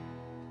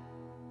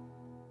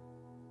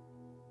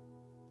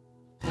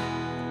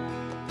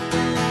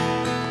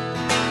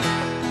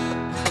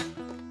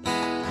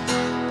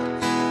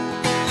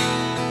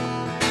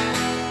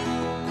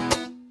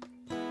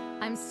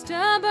 I'm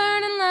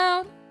stubborn and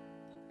loud.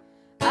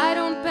 I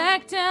don't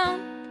back down.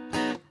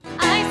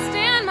 I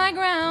stand my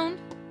ground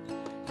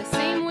the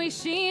same way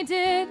she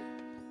did.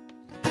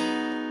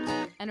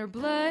 And her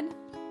blood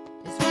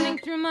is running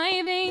through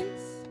my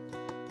veins.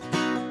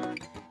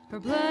 Her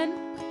blood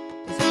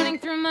is running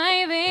through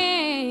my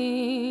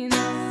veins.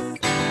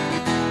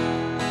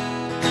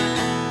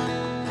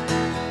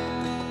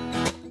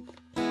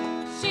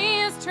 She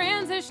is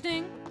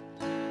transitioning.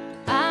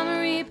 I'm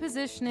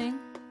repositioning.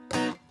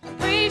 I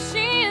pray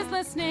she is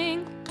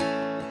listening.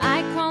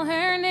 I call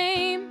her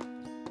name.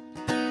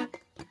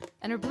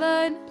 And her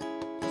blood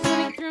is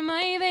running through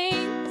my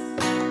veins.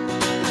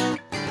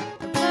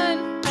 Her blood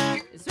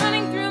is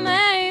running through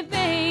my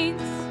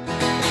veins.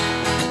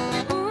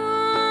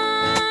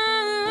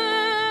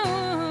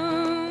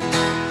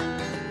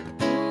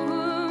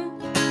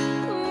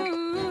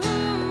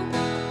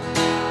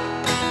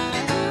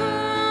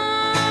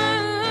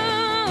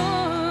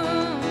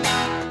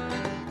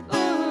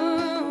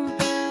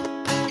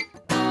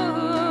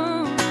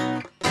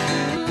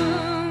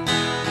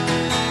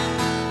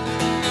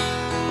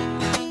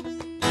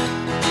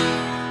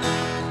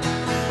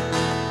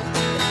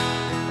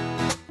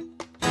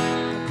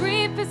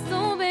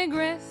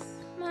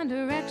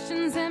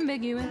 Direction's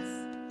ambiguous,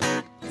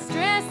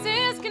 stress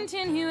is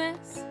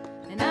continuous,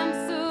 and I'm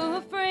so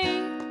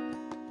afraid.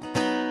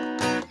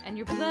 And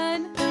your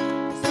blood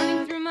is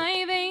running through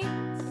my veins.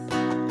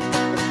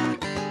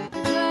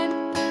 Your blood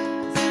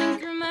is running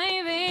through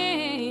my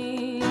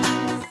veins.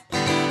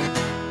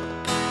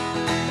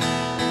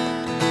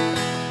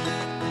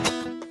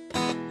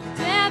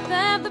 The death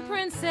of the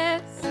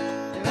princess,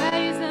 the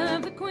rise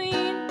of the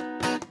queen.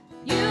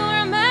 You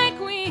are my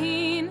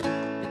queen,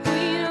 the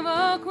queen of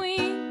all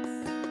queens.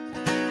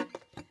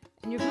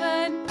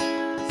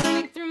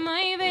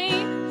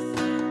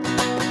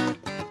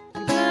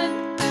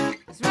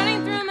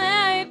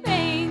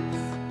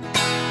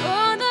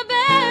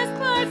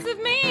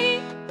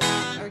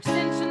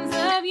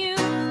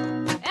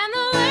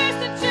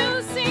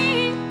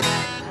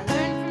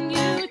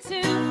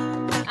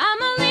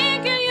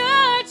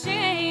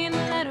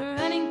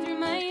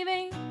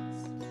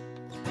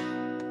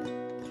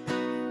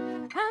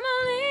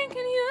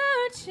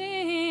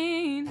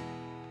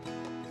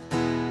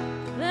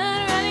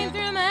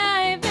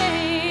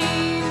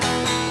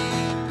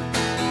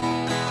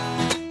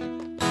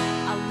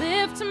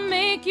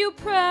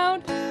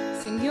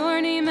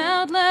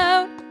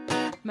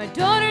 My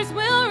daughters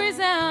will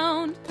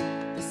resound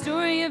the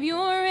story of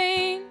your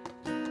reign,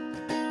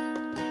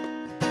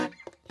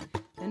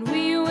 and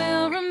we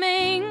will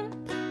remain,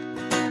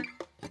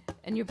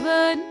 and your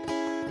blood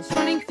is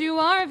running through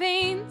our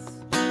veins.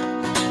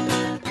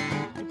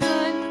 Your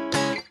blood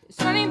is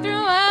running through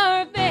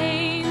our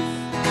veins.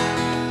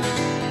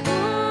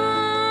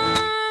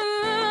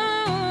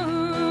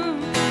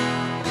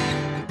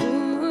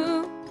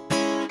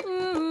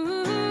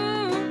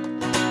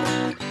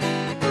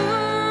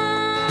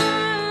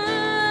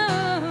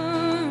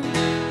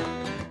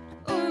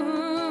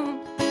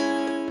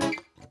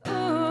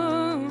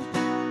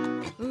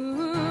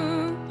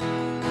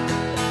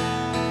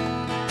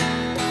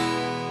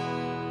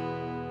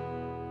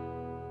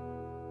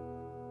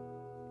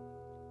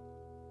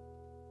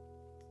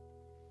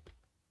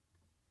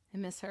 I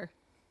miss her.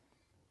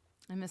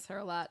 I miss her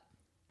a lot.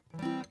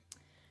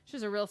 She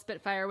was a real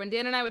spitfire. When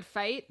Dan and I would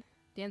fight,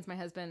 Dan's my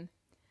husband,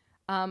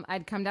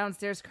 I'd come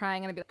downstairs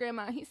crying and I'd be like,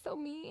 Grandma, he's so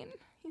mean.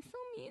 He's so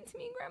mean to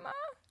me, Grandma.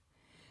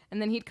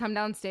 And then he'd come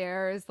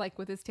downstairs, like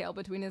with his tail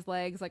between his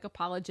legs, like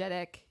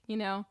apologetic, you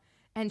know?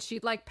 And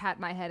she'd like pat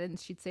my head and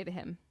she'd say to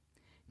him,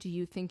 do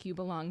you think you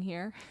belong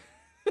here?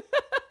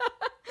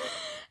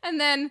 And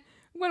then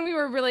when we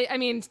were really, I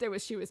mean,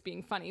 she was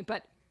being funny,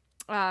 but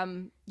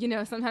you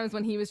know, sometimes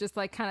when he was just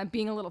like kind of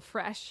being a little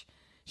fresh,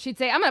 she'd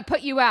say, I'm going to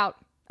put you out.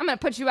 I'm going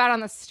to put you out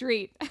on the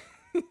street.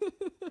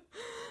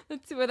 The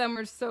two of them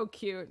were so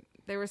cute.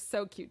 They were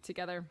so cute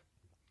together.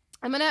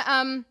 I'm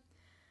going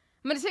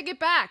to take it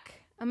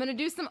back. I'm going to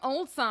do some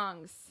old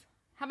songs.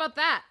 How about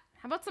that?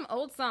 How about some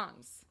old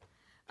songs?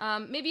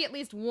 Maybe at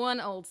least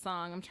one old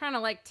song. I'm trying to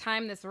like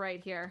time this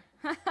right here.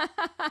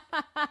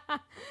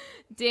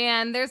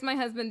 Dan, there's my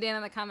husband Dan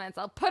in the comments.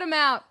 I'll put him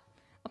out.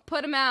 I'll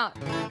put him out.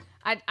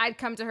 I'd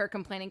come to her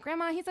complaining,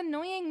 Grandma, he's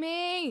annoying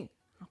me.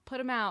 I'll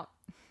put him out.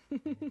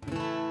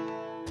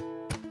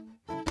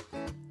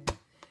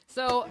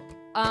 So,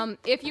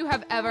 if you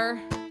have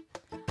ever,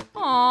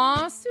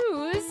 aw,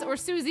 Suze or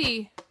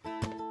Susie,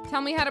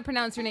 tell me how to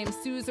pronounce your name,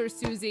 Suze or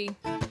Susie.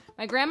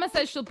 My grandma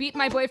says she'll beat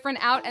my boyfriend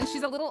out, and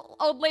she's a little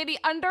old lady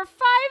under 5'0".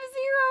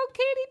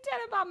 Katie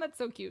Tenenbaum, that's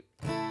so cute.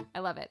 I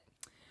love it.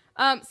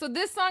 So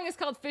this song is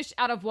called Fish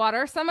Out of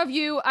Water. Some of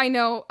you, I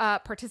know,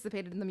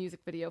 participated in the music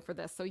video for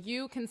this, so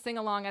you can sing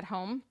along at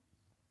home.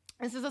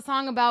 This is a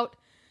song about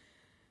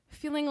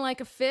feeling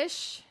like a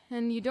fish,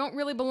 and you don't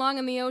really belong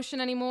in the ocean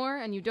anymore,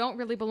 and you don't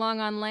really belong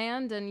on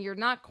land, and you're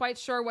not quite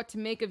sure what to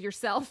make of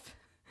yourself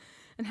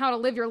and how to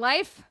live your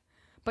life,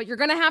 but you're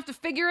gonna have to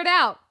figure it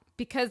out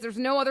because there's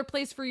no other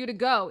place for you to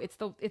go. It's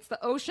the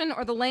ocean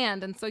or the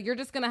land, and so you're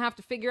just gonna have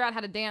to figure out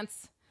how to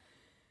dance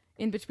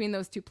in between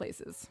those two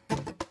places.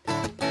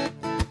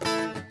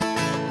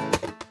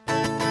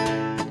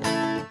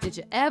 Did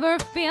you ever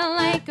feel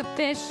like a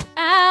fish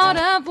out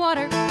of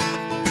water?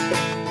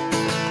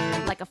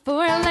 Like a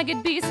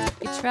four-legged beast,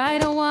 you try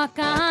to walk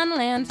on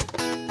land.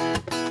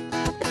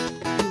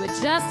 You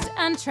adjust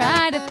and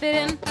try to fit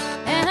in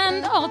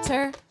and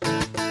alter.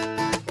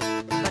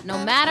 But no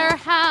matter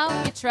how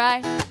you try,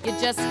 you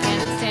just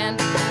can't stand.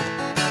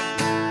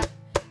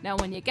 Now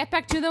when you get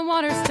back to the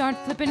water, start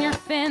flipping your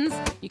fins.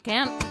 You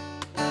can't.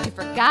 You've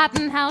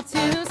forgotten how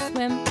to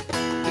swim. You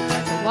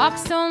try to walk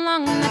so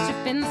long that your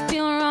fins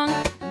feel wrong.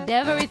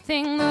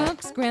 Everything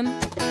looks grim.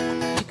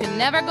 You can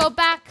never go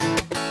back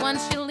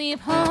once you leave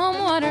home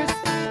waters.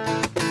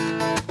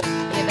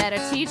 You better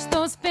teach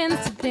those fins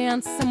to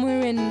dance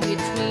somewhere in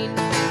between.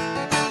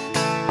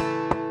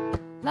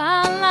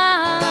 La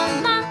la la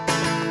la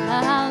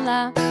la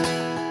la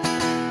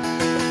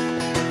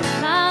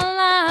la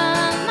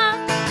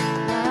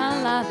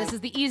la la. This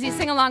is the easy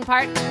sing-along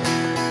part.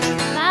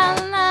 La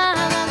la la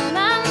la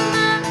la.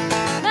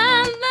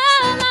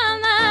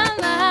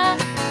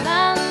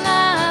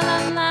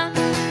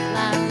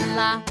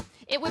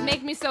 It would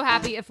make me so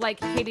happy if, like,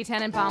 Katie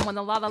Tenenbaum, when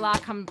the la la la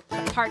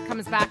part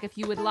comes back, if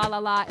you would la la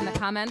la in the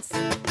comments,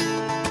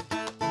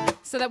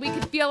 so that we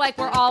could feel like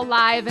we're all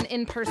live and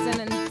in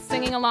person and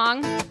singing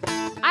along.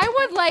 I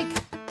would, like,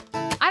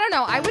 I don't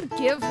know, I would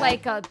give,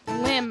 like, a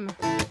limb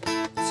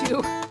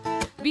to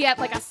be at,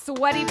 like, a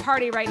sweaty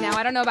party right now.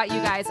 I don't know about you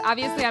guys.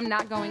 Obviously, I'm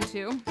not going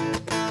to.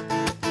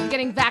 I'm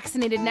getting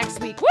vaccinated next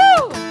week.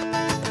 Woo!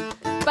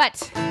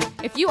 But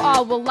if you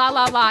all will la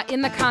la la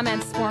in the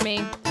comments for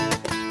me,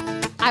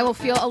 I will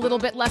feel a little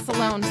bit less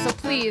alone. So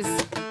please,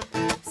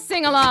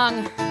 sing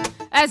along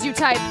as you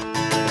type.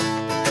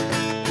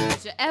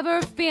 Did you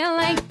ever feel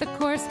like the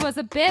course was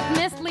a bit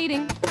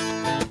misleading?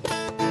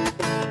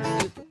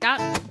 You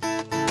forgot.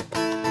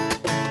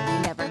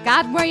 You never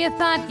got where you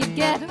thought you'd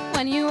get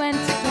when you went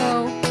to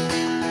go.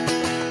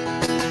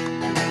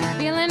 And you're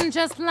feeling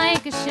just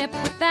like a ship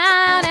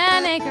without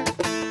an anchor.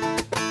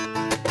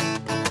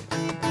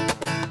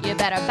 You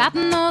better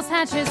batten those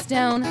hatches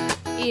down,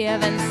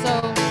 even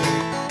so.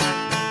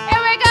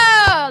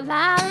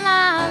 La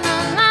la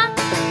la la la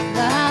la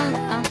la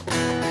la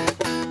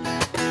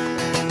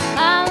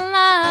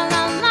la la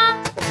la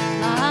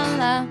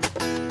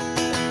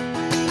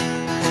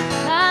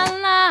la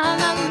la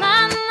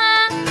la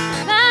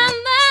la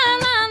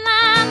la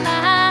la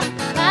la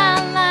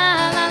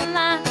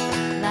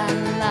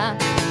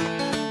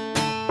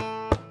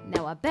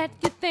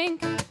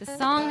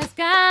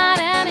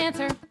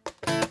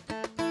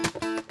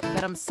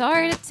I'm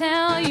sorry to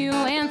tell you,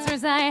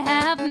 answers I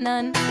have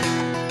none.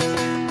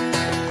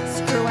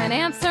 Screw an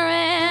answer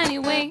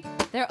anyway,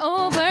 they're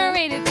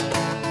overrated. So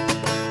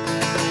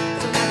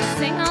now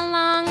sing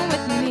along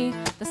with me,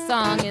 the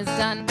song is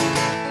done.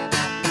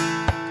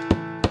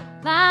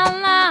 La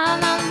la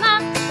la la,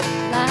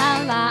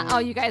 la la. Oh,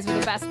 you guys are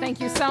the best. Thank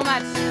you so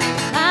much.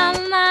 La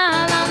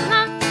la la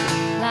la,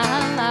 la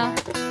la.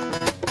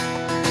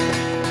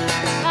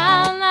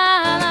 La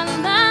la la la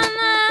la,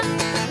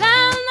 la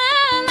la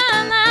la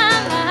la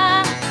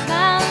la,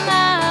 la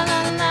la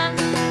la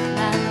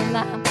la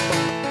la.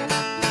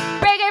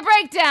 Reggae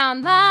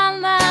breakdown. La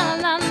la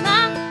la la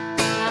la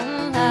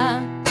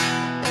la.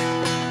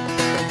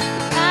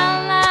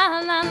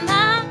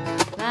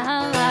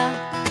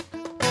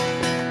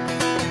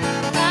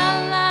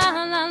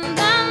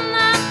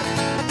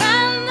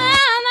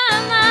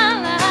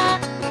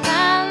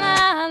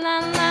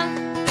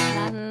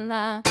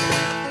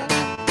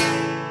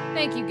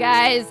 Thank you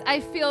guys. I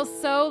feel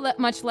so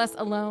much less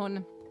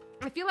alone.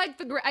 I feel like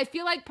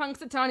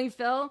Punxsutawney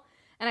Phil,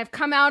 and I've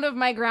come out of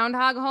my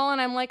groundhog hole,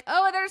 and I'm like,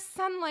 oh, there's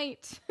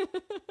sunlight.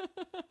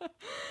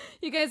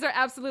 You guys are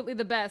absolutely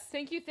the best.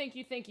 Thank you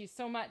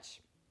so much.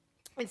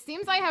 It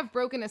seems I have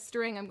broken a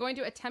string. I'm going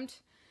to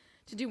attempt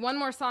to do one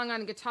more song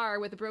on guitar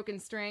with a broken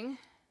string.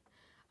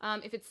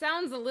 If it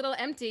sounds a little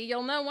empty,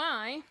 you'll know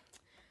why.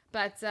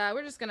 But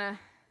we're just gonna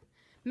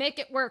make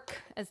it work,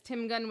 as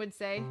Tim Gunn would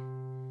say.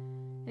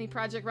 Any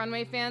Project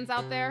Runway fans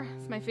out there?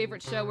 It's my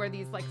favorite show where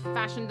these like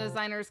fashion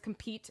designers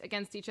compete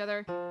against each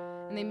other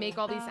and they make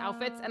all these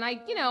outfits. And I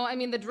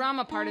mean, the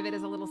drama part of it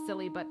is a little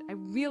silly, but I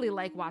really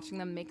like watching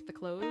them make the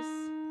clothes.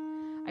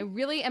 I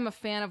really am a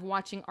fan of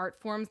watching art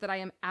forms that I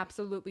am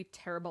absolutely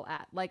terrible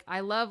at. Like, I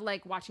love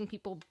like watching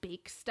people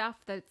bake stuff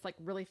that's like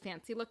really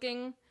fancy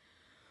looking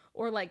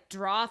or like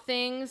draw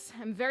things.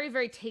 I'm very,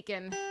 very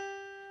taken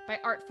by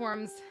art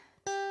forms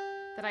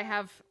that I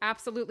have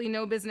absolutely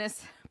no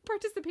business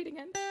participating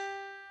in.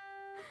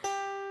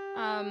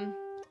 I'm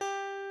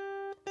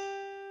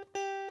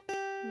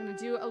gonna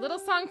do a little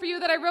song for you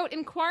that I wrote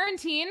in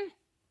quarantine.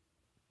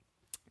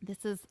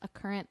 This is a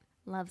current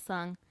love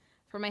song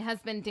for my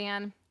husband,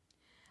 Dan.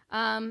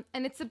 And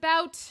it's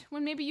about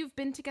when maybe you've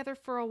been together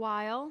for a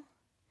while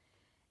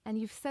and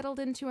you've settled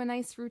into a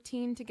nice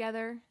routine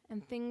together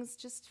and things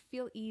just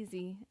feel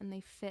easy and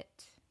they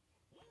fit.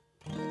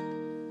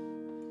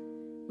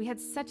 We had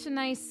such a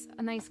nice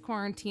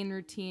quarantine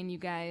routine, you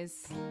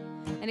guys.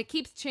 And it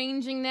keeps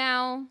changing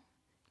now.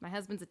 My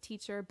husband's a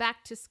teacher,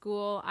 back to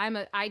school.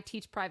 I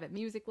teach private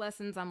music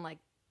lessons. I'm like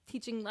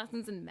teaching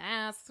lessons in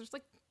math. There's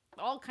like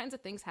all kinds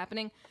of things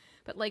happening.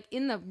 But like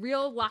in the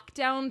real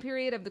lockdown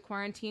period of the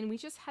quarantine, we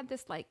just had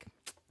this like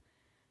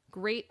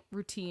great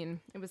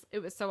routine. It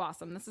was so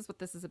awesome. This is what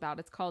this is about.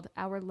 It's called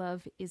Our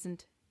Love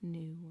Isn't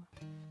New.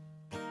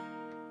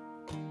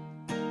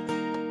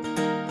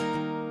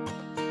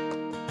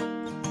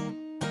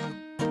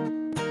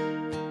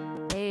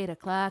 8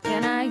 o'clock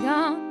and I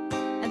yawn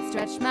and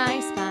stretch my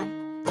spine.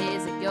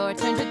 Is it your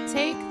turn to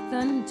take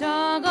the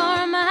dog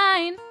or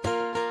mine?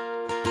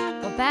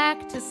 Go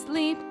back to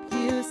sleep,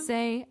 you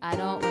say. I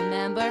don't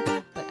remember,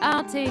 but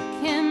I'll take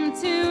him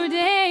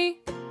today.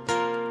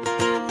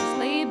 Just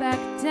lay back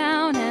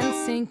down and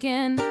sink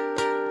in.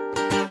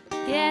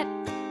 Get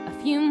a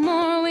few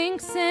more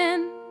winks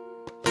in.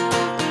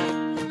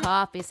 The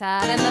coffee's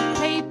hot and the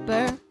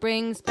paper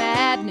brings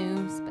bad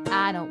news. But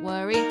I don't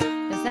worry,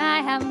 'cause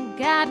I have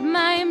got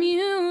my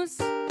muse.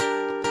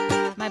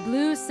 My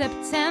blue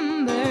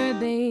September,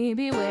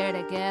 baby, we're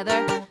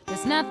together.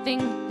 There's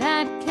nothing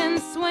that can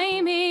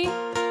sway me.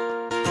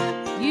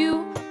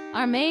 You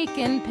are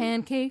making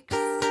pancakes,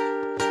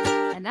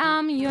 and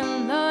I'm your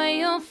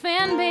loyal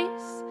fan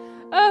base.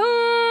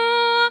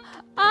 Oh,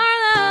 our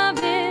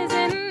love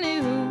isn't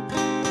new,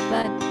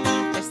 but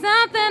there's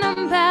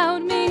something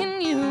about me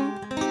and you.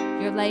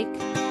 You're like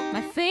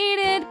my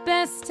faded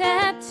best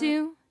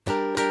tattoo.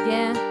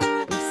 Yeah,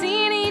 we've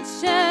seen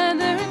each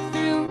other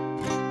through.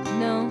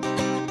 No,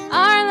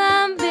 our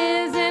love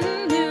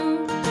isn't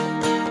new.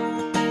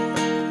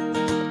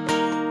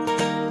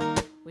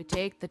 We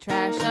take the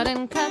trash out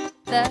and cut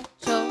the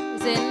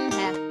chores in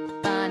half.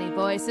 Funny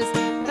voices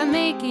that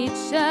make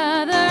each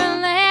other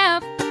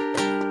laugh.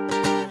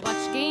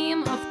 Watch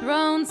Game of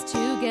Thrones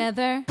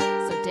together.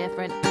 So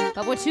different,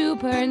 but we're two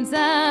birds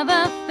of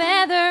a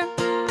feather.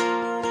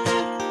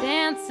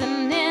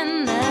 Dancing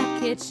in the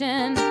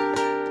kitchen.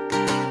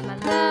 My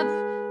love,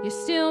 you're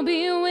still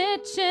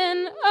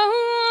bewitching.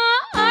 Oh,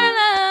 our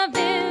love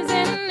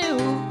isn't new,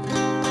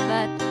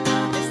 but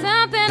there's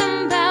something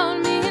about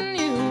me and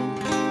you.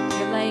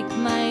 You're like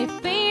my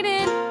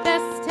faded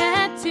best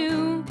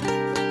tattoo.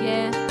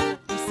 Yeah,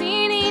 we've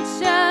seen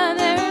each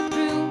other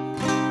through.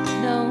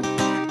 No,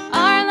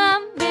 our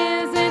love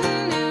isn't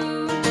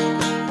new.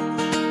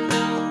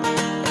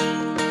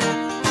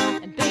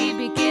 And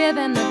baby,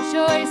 given the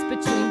choice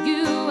between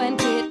you and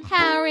Kit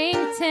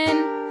Harington,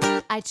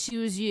 I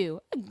choose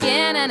you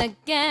again and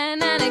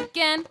again and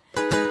again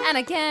and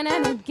again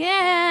and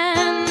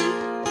again.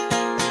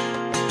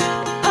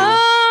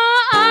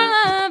 Oh, our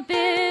love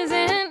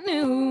isn't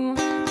new,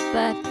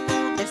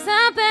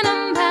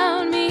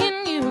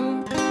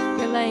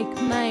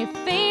 like my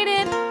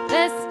faded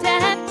best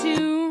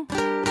tattoo.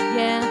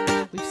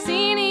 Yeah, we've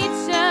seen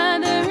each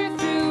other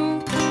through.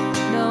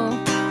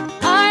 No,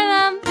 our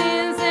love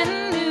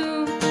isn't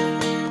new.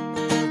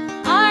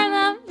 Our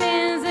love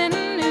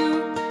isn't new.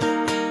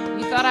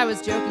 You thought I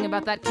was joking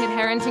about that Kit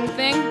Harington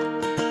thing?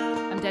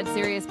 I'm dead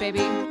serious,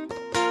 baby.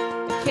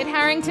 If Kit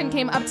Harington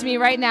came up to me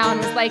right now and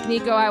was like,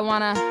 Nico, I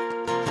wanna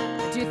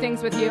do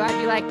things with you, I'd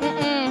be like,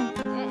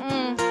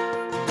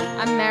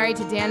 I'm married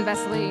to Dan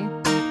Vesely.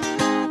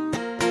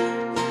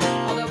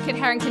 Although Kit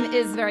Harington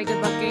is very good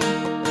looking.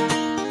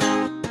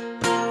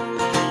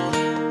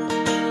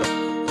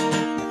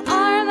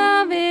 Our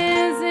love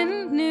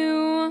isn't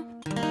new.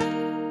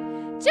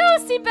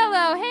 Josie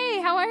Bello, hey,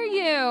 how are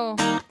you?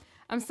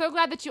 I'm so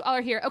glad that you all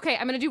are here. Okay,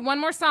 I'm gonna do one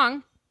more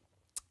song.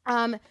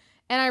 And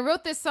I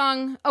wrote this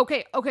song.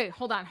 Okay,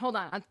 hold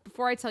on.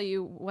 Before I tell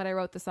you what I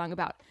wrote the song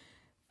about,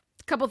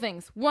 a couple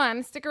things.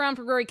 One, stick around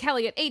for Rory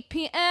Kelly at 8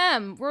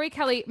 p.m. Rory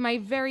Kelly, my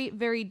very,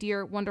 very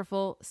dear,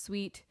 wonderful,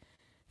 sweet,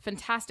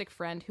 fantastic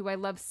friend who I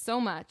love so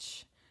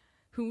much,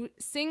 who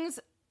sings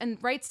and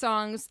writes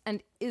songs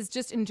and is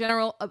just in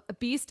general a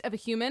beast of a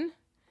human.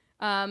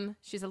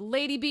 She's a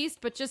lady beast,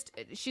 but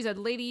she's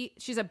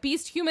a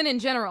beast human in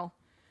general.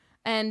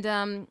 And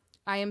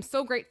I am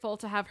so grateful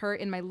to have her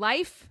in my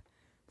life.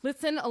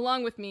 Listen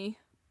along with me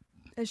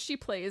as she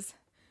plays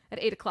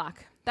at 8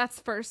 o'clock. That's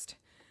first.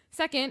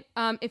 Second,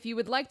 if you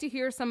would like to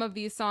hear some of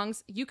these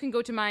songs, you can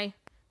go to my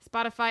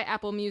Spotify,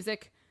 Apple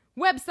Music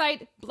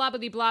website, blah, blah,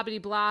 blah, blah,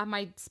 blah.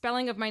 My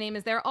spelling of my name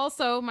is there.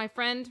 Also, my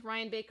friend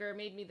Ryan Baker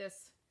made me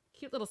this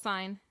cute little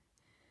sign.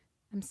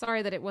 I'm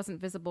sorry that it wasn't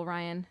visible,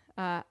 Ryan.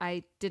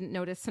 I didn't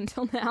notice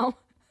until now.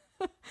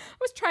 I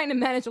was trying to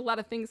manage a lot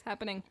of things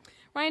happening.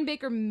 Ryan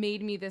Baker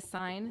made me this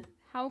sign.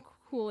 How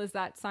cool is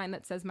that sign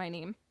that says my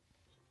name?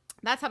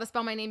 That's how to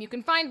spell my name. You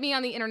can find me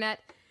on the internet.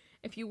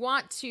 If you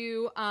want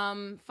to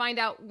find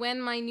out when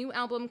my new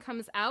album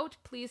comes out,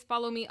 please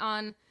follow me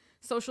on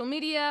social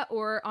media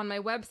or on my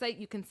website.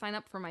 You can sign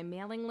up for my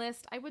mailing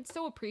list. I would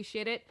so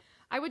appreciate it.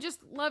 I would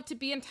just love to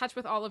be in touch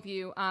with all of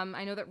you.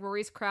 I know that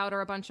Rory's crowd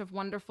are a bunch of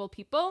wonderful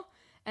people.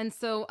 And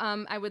so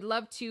I would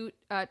love to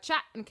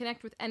chat and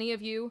connect with any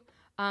of you.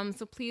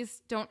 So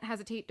please don't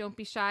hesitate. Don't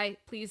be shy.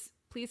 Please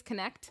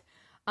connect.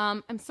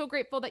 I'm so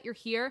grateful that you're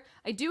here.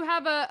 I do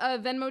have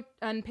a Venmo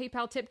and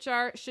PayPal tip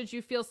jar should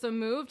you feel so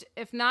moved.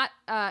 If not,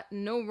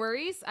 no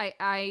worries.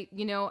 I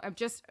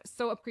just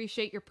so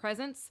appreciate your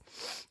presence.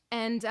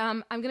 And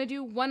I'm going to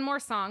do one more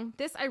song.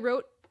 This I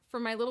wrote for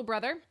my little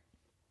brother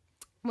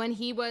when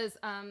he was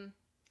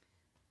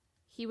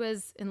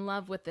in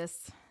love with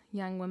this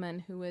young woman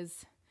who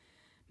was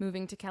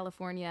moving to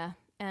California.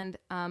 And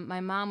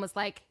my mom was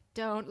like,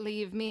 "Don't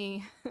leave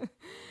me."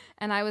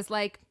 And I was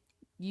like,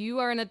 "You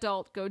are an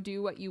adult. Go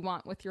do what you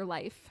want with your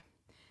life.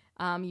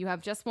 You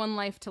have just one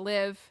life to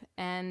live,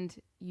 and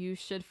you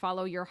should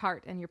follow your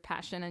heart and your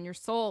passion and your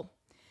soul."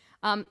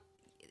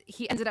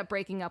 He ended up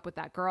breaking up with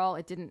that girl.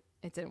 It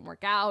didn't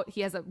work out.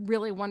 He has a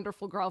really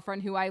wonderful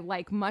girlfriend who I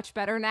like much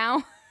better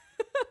now.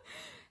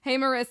 Hey,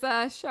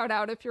 Marissa, shout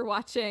out if you're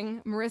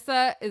watching.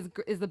 Marissa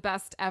is the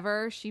best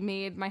ever. She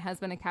made my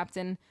husband a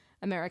Captain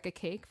America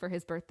cake for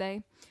his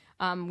birthday.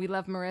 We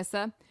love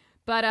Marissa.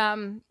 But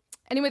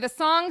anyway, the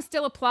song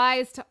still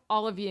applies to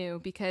all of you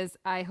because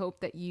I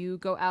hope that you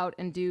go out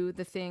and do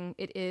the thing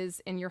it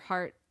is in your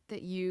heart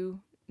that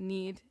you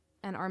need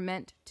and are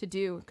meant to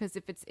do. Because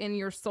if it's in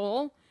your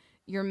soul,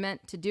 you're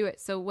meant to do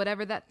it. So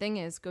whatever that thing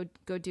is, go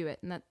do it.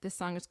 And this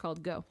song is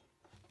called Go.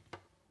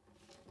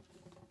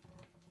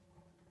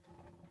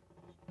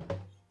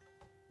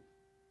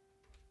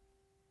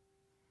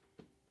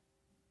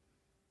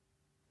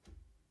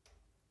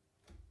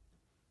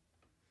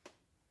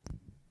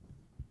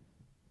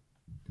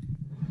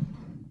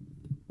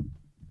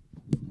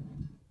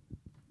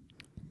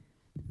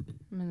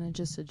 I'm going to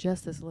just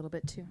adjust this a little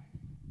bit too.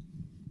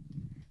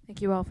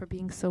 Thank you all for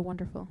being so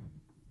wonderful.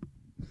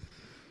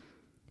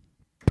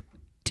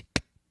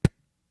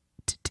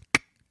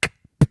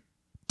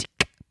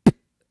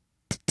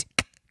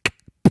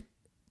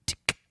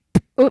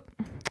 Oh,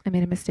 I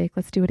made a mistake.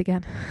 Let's do it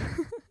again.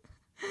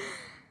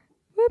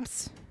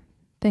 Whoops.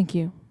 Thank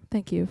you.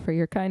 Thank you for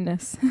your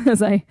kindness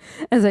as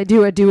I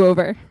do a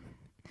do-over.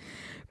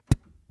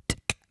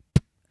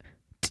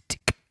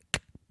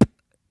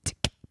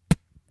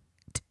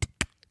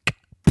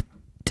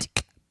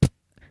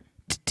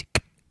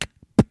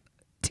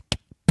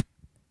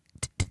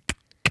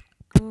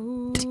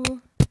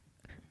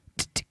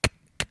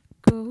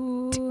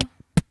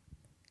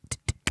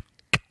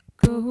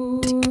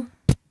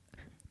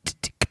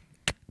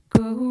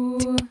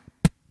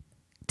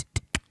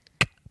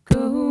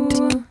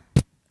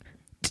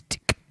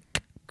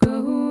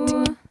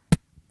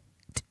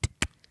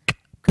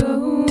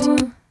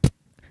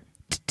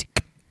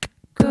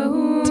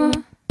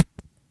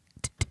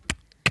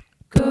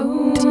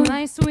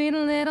 My sweet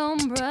little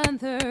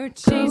brother,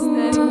 chase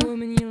that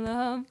woman you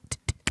love.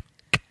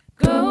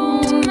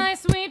 Go, my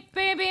sweet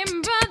baby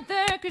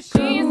brother, 'cause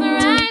she's the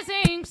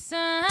rising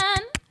sun.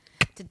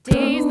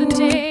 Today's the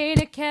day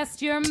to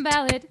cast your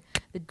ballot.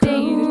 the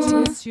day to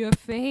twist your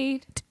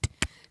fate.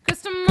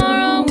 'Cause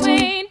tomorrow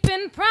ain't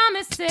been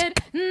promised, and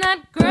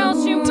that girl,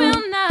 she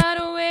will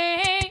not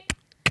wait.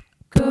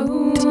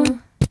 Go, go,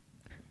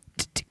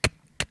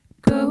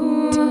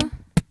 go,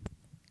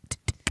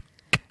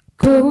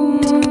 go,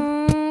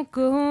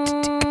 go,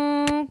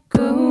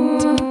 go,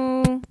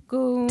 go,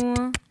 go,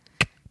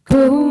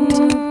 go,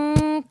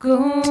 go,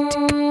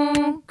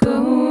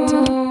 go, go,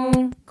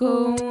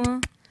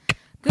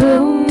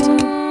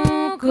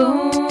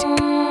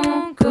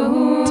 go,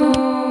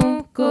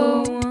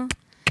 go.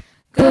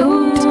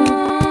 Go,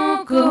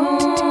 go,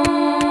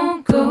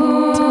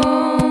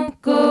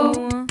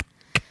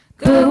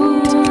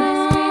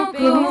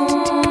 go,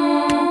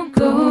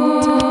 go,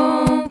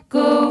 go,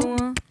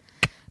 go,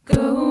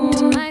 go,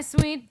 my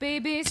sweet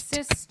baby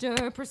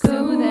sister,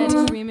 pursue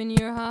that dream in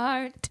your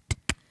heart.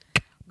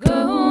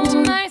 Go,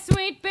 my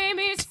sweet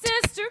baby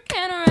sister,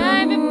 can't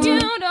arrive if you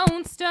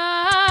don't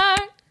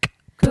start.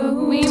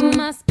 Go, we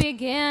must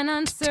begin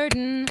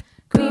uncertain,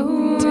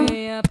 leaping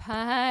way up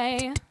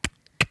high.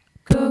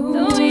 Go.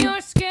 Though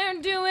you're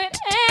scared, do it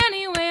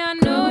anyway. I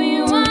know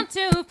you want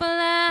to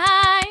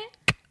fly.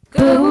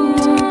 Go,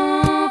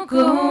 go,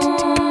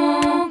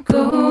 go,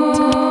 go,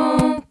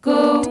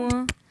 go,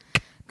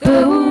 go,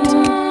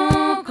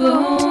 go, go,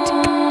 go,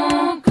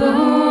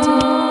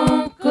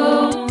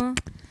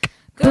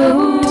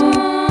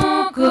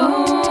 go, go,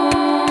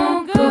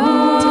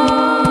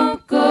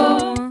 go, go,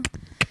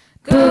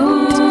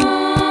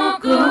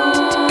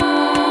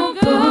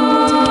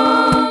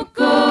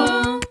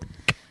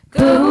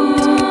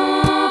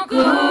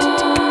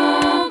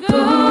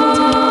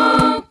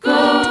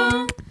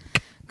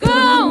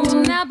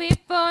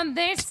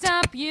 they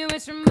stop you,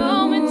 it's your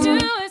moment to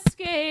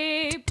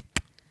escape.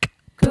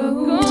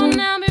 Go, go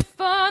now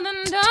before the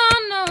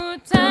dawn, no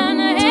time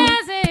to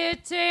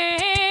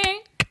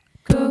hesitate.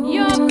 Go,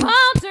 you're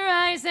called to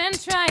rise and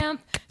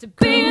triumph, to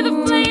be the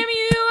flame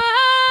you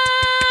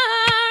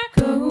are.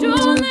 Go,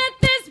 don't let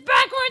this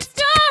backward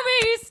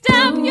story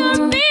stop your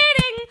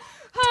beating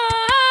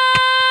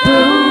heart. Go,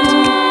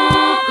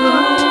 go,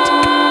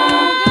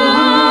 go,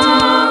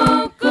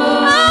 go,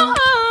 oh,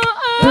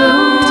 oh, oh.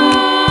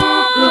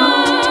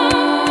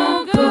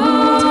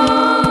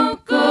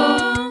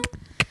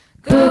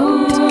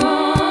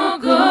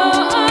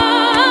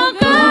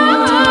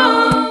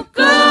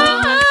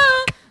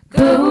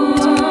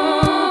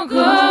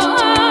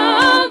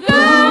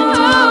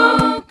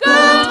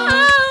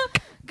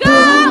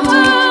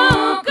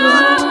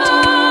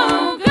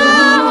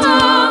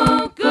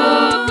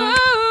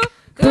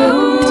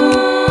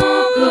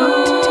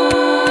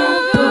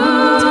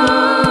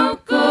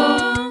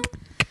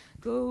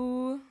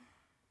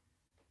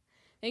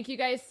 Thank you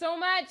guys so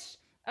much.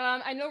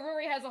 I know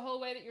Rory has a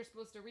whole way that you're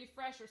supposed to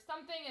refresh or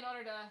something in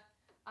order to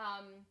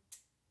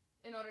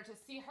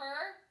see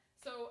her.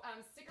 So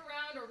stick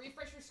around or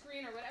refresh your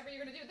screen or whatever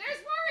you're gonna do. There's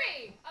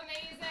Rory.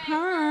 Amazing.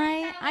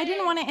 Hi. I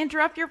didn't want to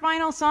interrupt your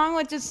final song,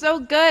 which is so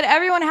good.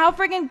 Everyone, how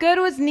freaking good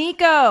was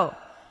Nico?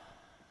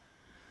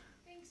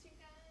 Thanks, you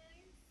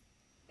guys.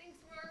 Thanks,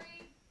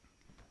 Rory.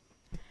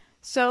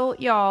 So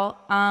y'all,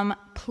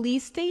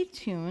 please stay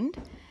tuned.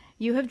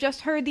 You have just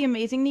heard the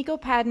amazing Nico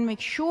Padden. Make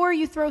sure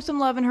you throw some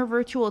love in her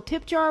virtual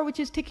tip jar, which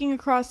is ticking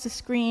across the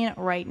screen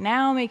right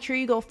now. Make sure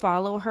you go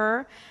follow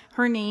her.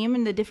 Her name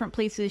and the different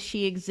places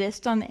she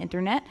exists on the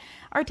internet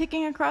are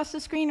ticking across the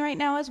screen right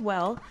now as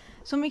well.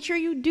 So make sure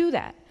you do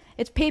that.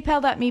 It's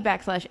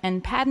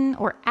paypal.me/npadden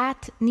or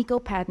at Nico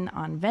Padden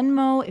on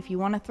Venmo if you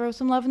want to throw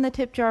some love in the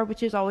tip jar,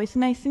 which is always a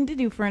nice thing to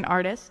do for an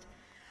artist.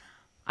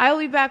 I will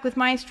be back with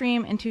my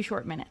stream in 2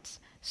 short minutes.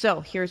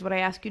 So here's what I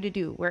ask you to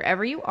do.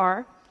 Wherever you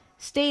are,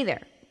 stay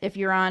there. If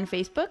you're on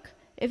Facebook,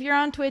 if you're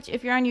on Twitch,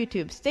 if you're on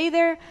YouTube, stay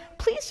there.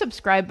 Please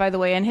subscribe, by the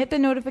way, and hit the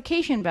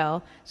notification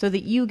bell so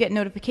that you get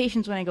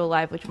notifications when I go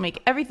live, which will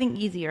make everything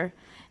easier.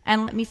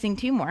 And let me sing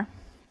to you more.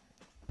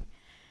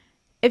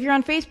 If you're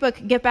on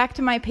Facebook, get back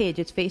to my page.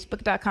 It's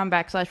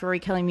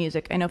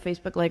facebook.com/RoryKellyMusic. I know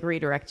Facebook like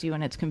redirects you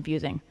and it's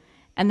confusing.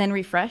 And then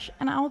refresh,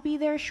 and I'll be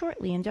there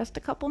shortly in just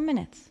a couple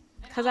minutes.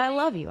 Because I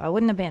love you. I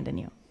wouldn't abandon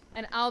you.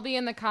 And I'll be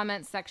in the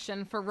comments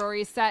section for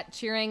Rory's set,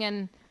 cheering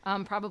and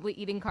probably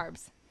eating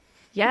carbs.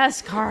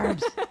 Yes,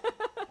 carbs.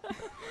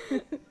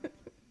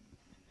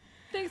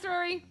 Thanks,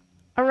 Rory.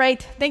 All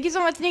right. Thank you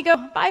so much, Nico.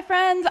 Bye,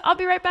 friends. I'll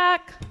be right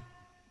back.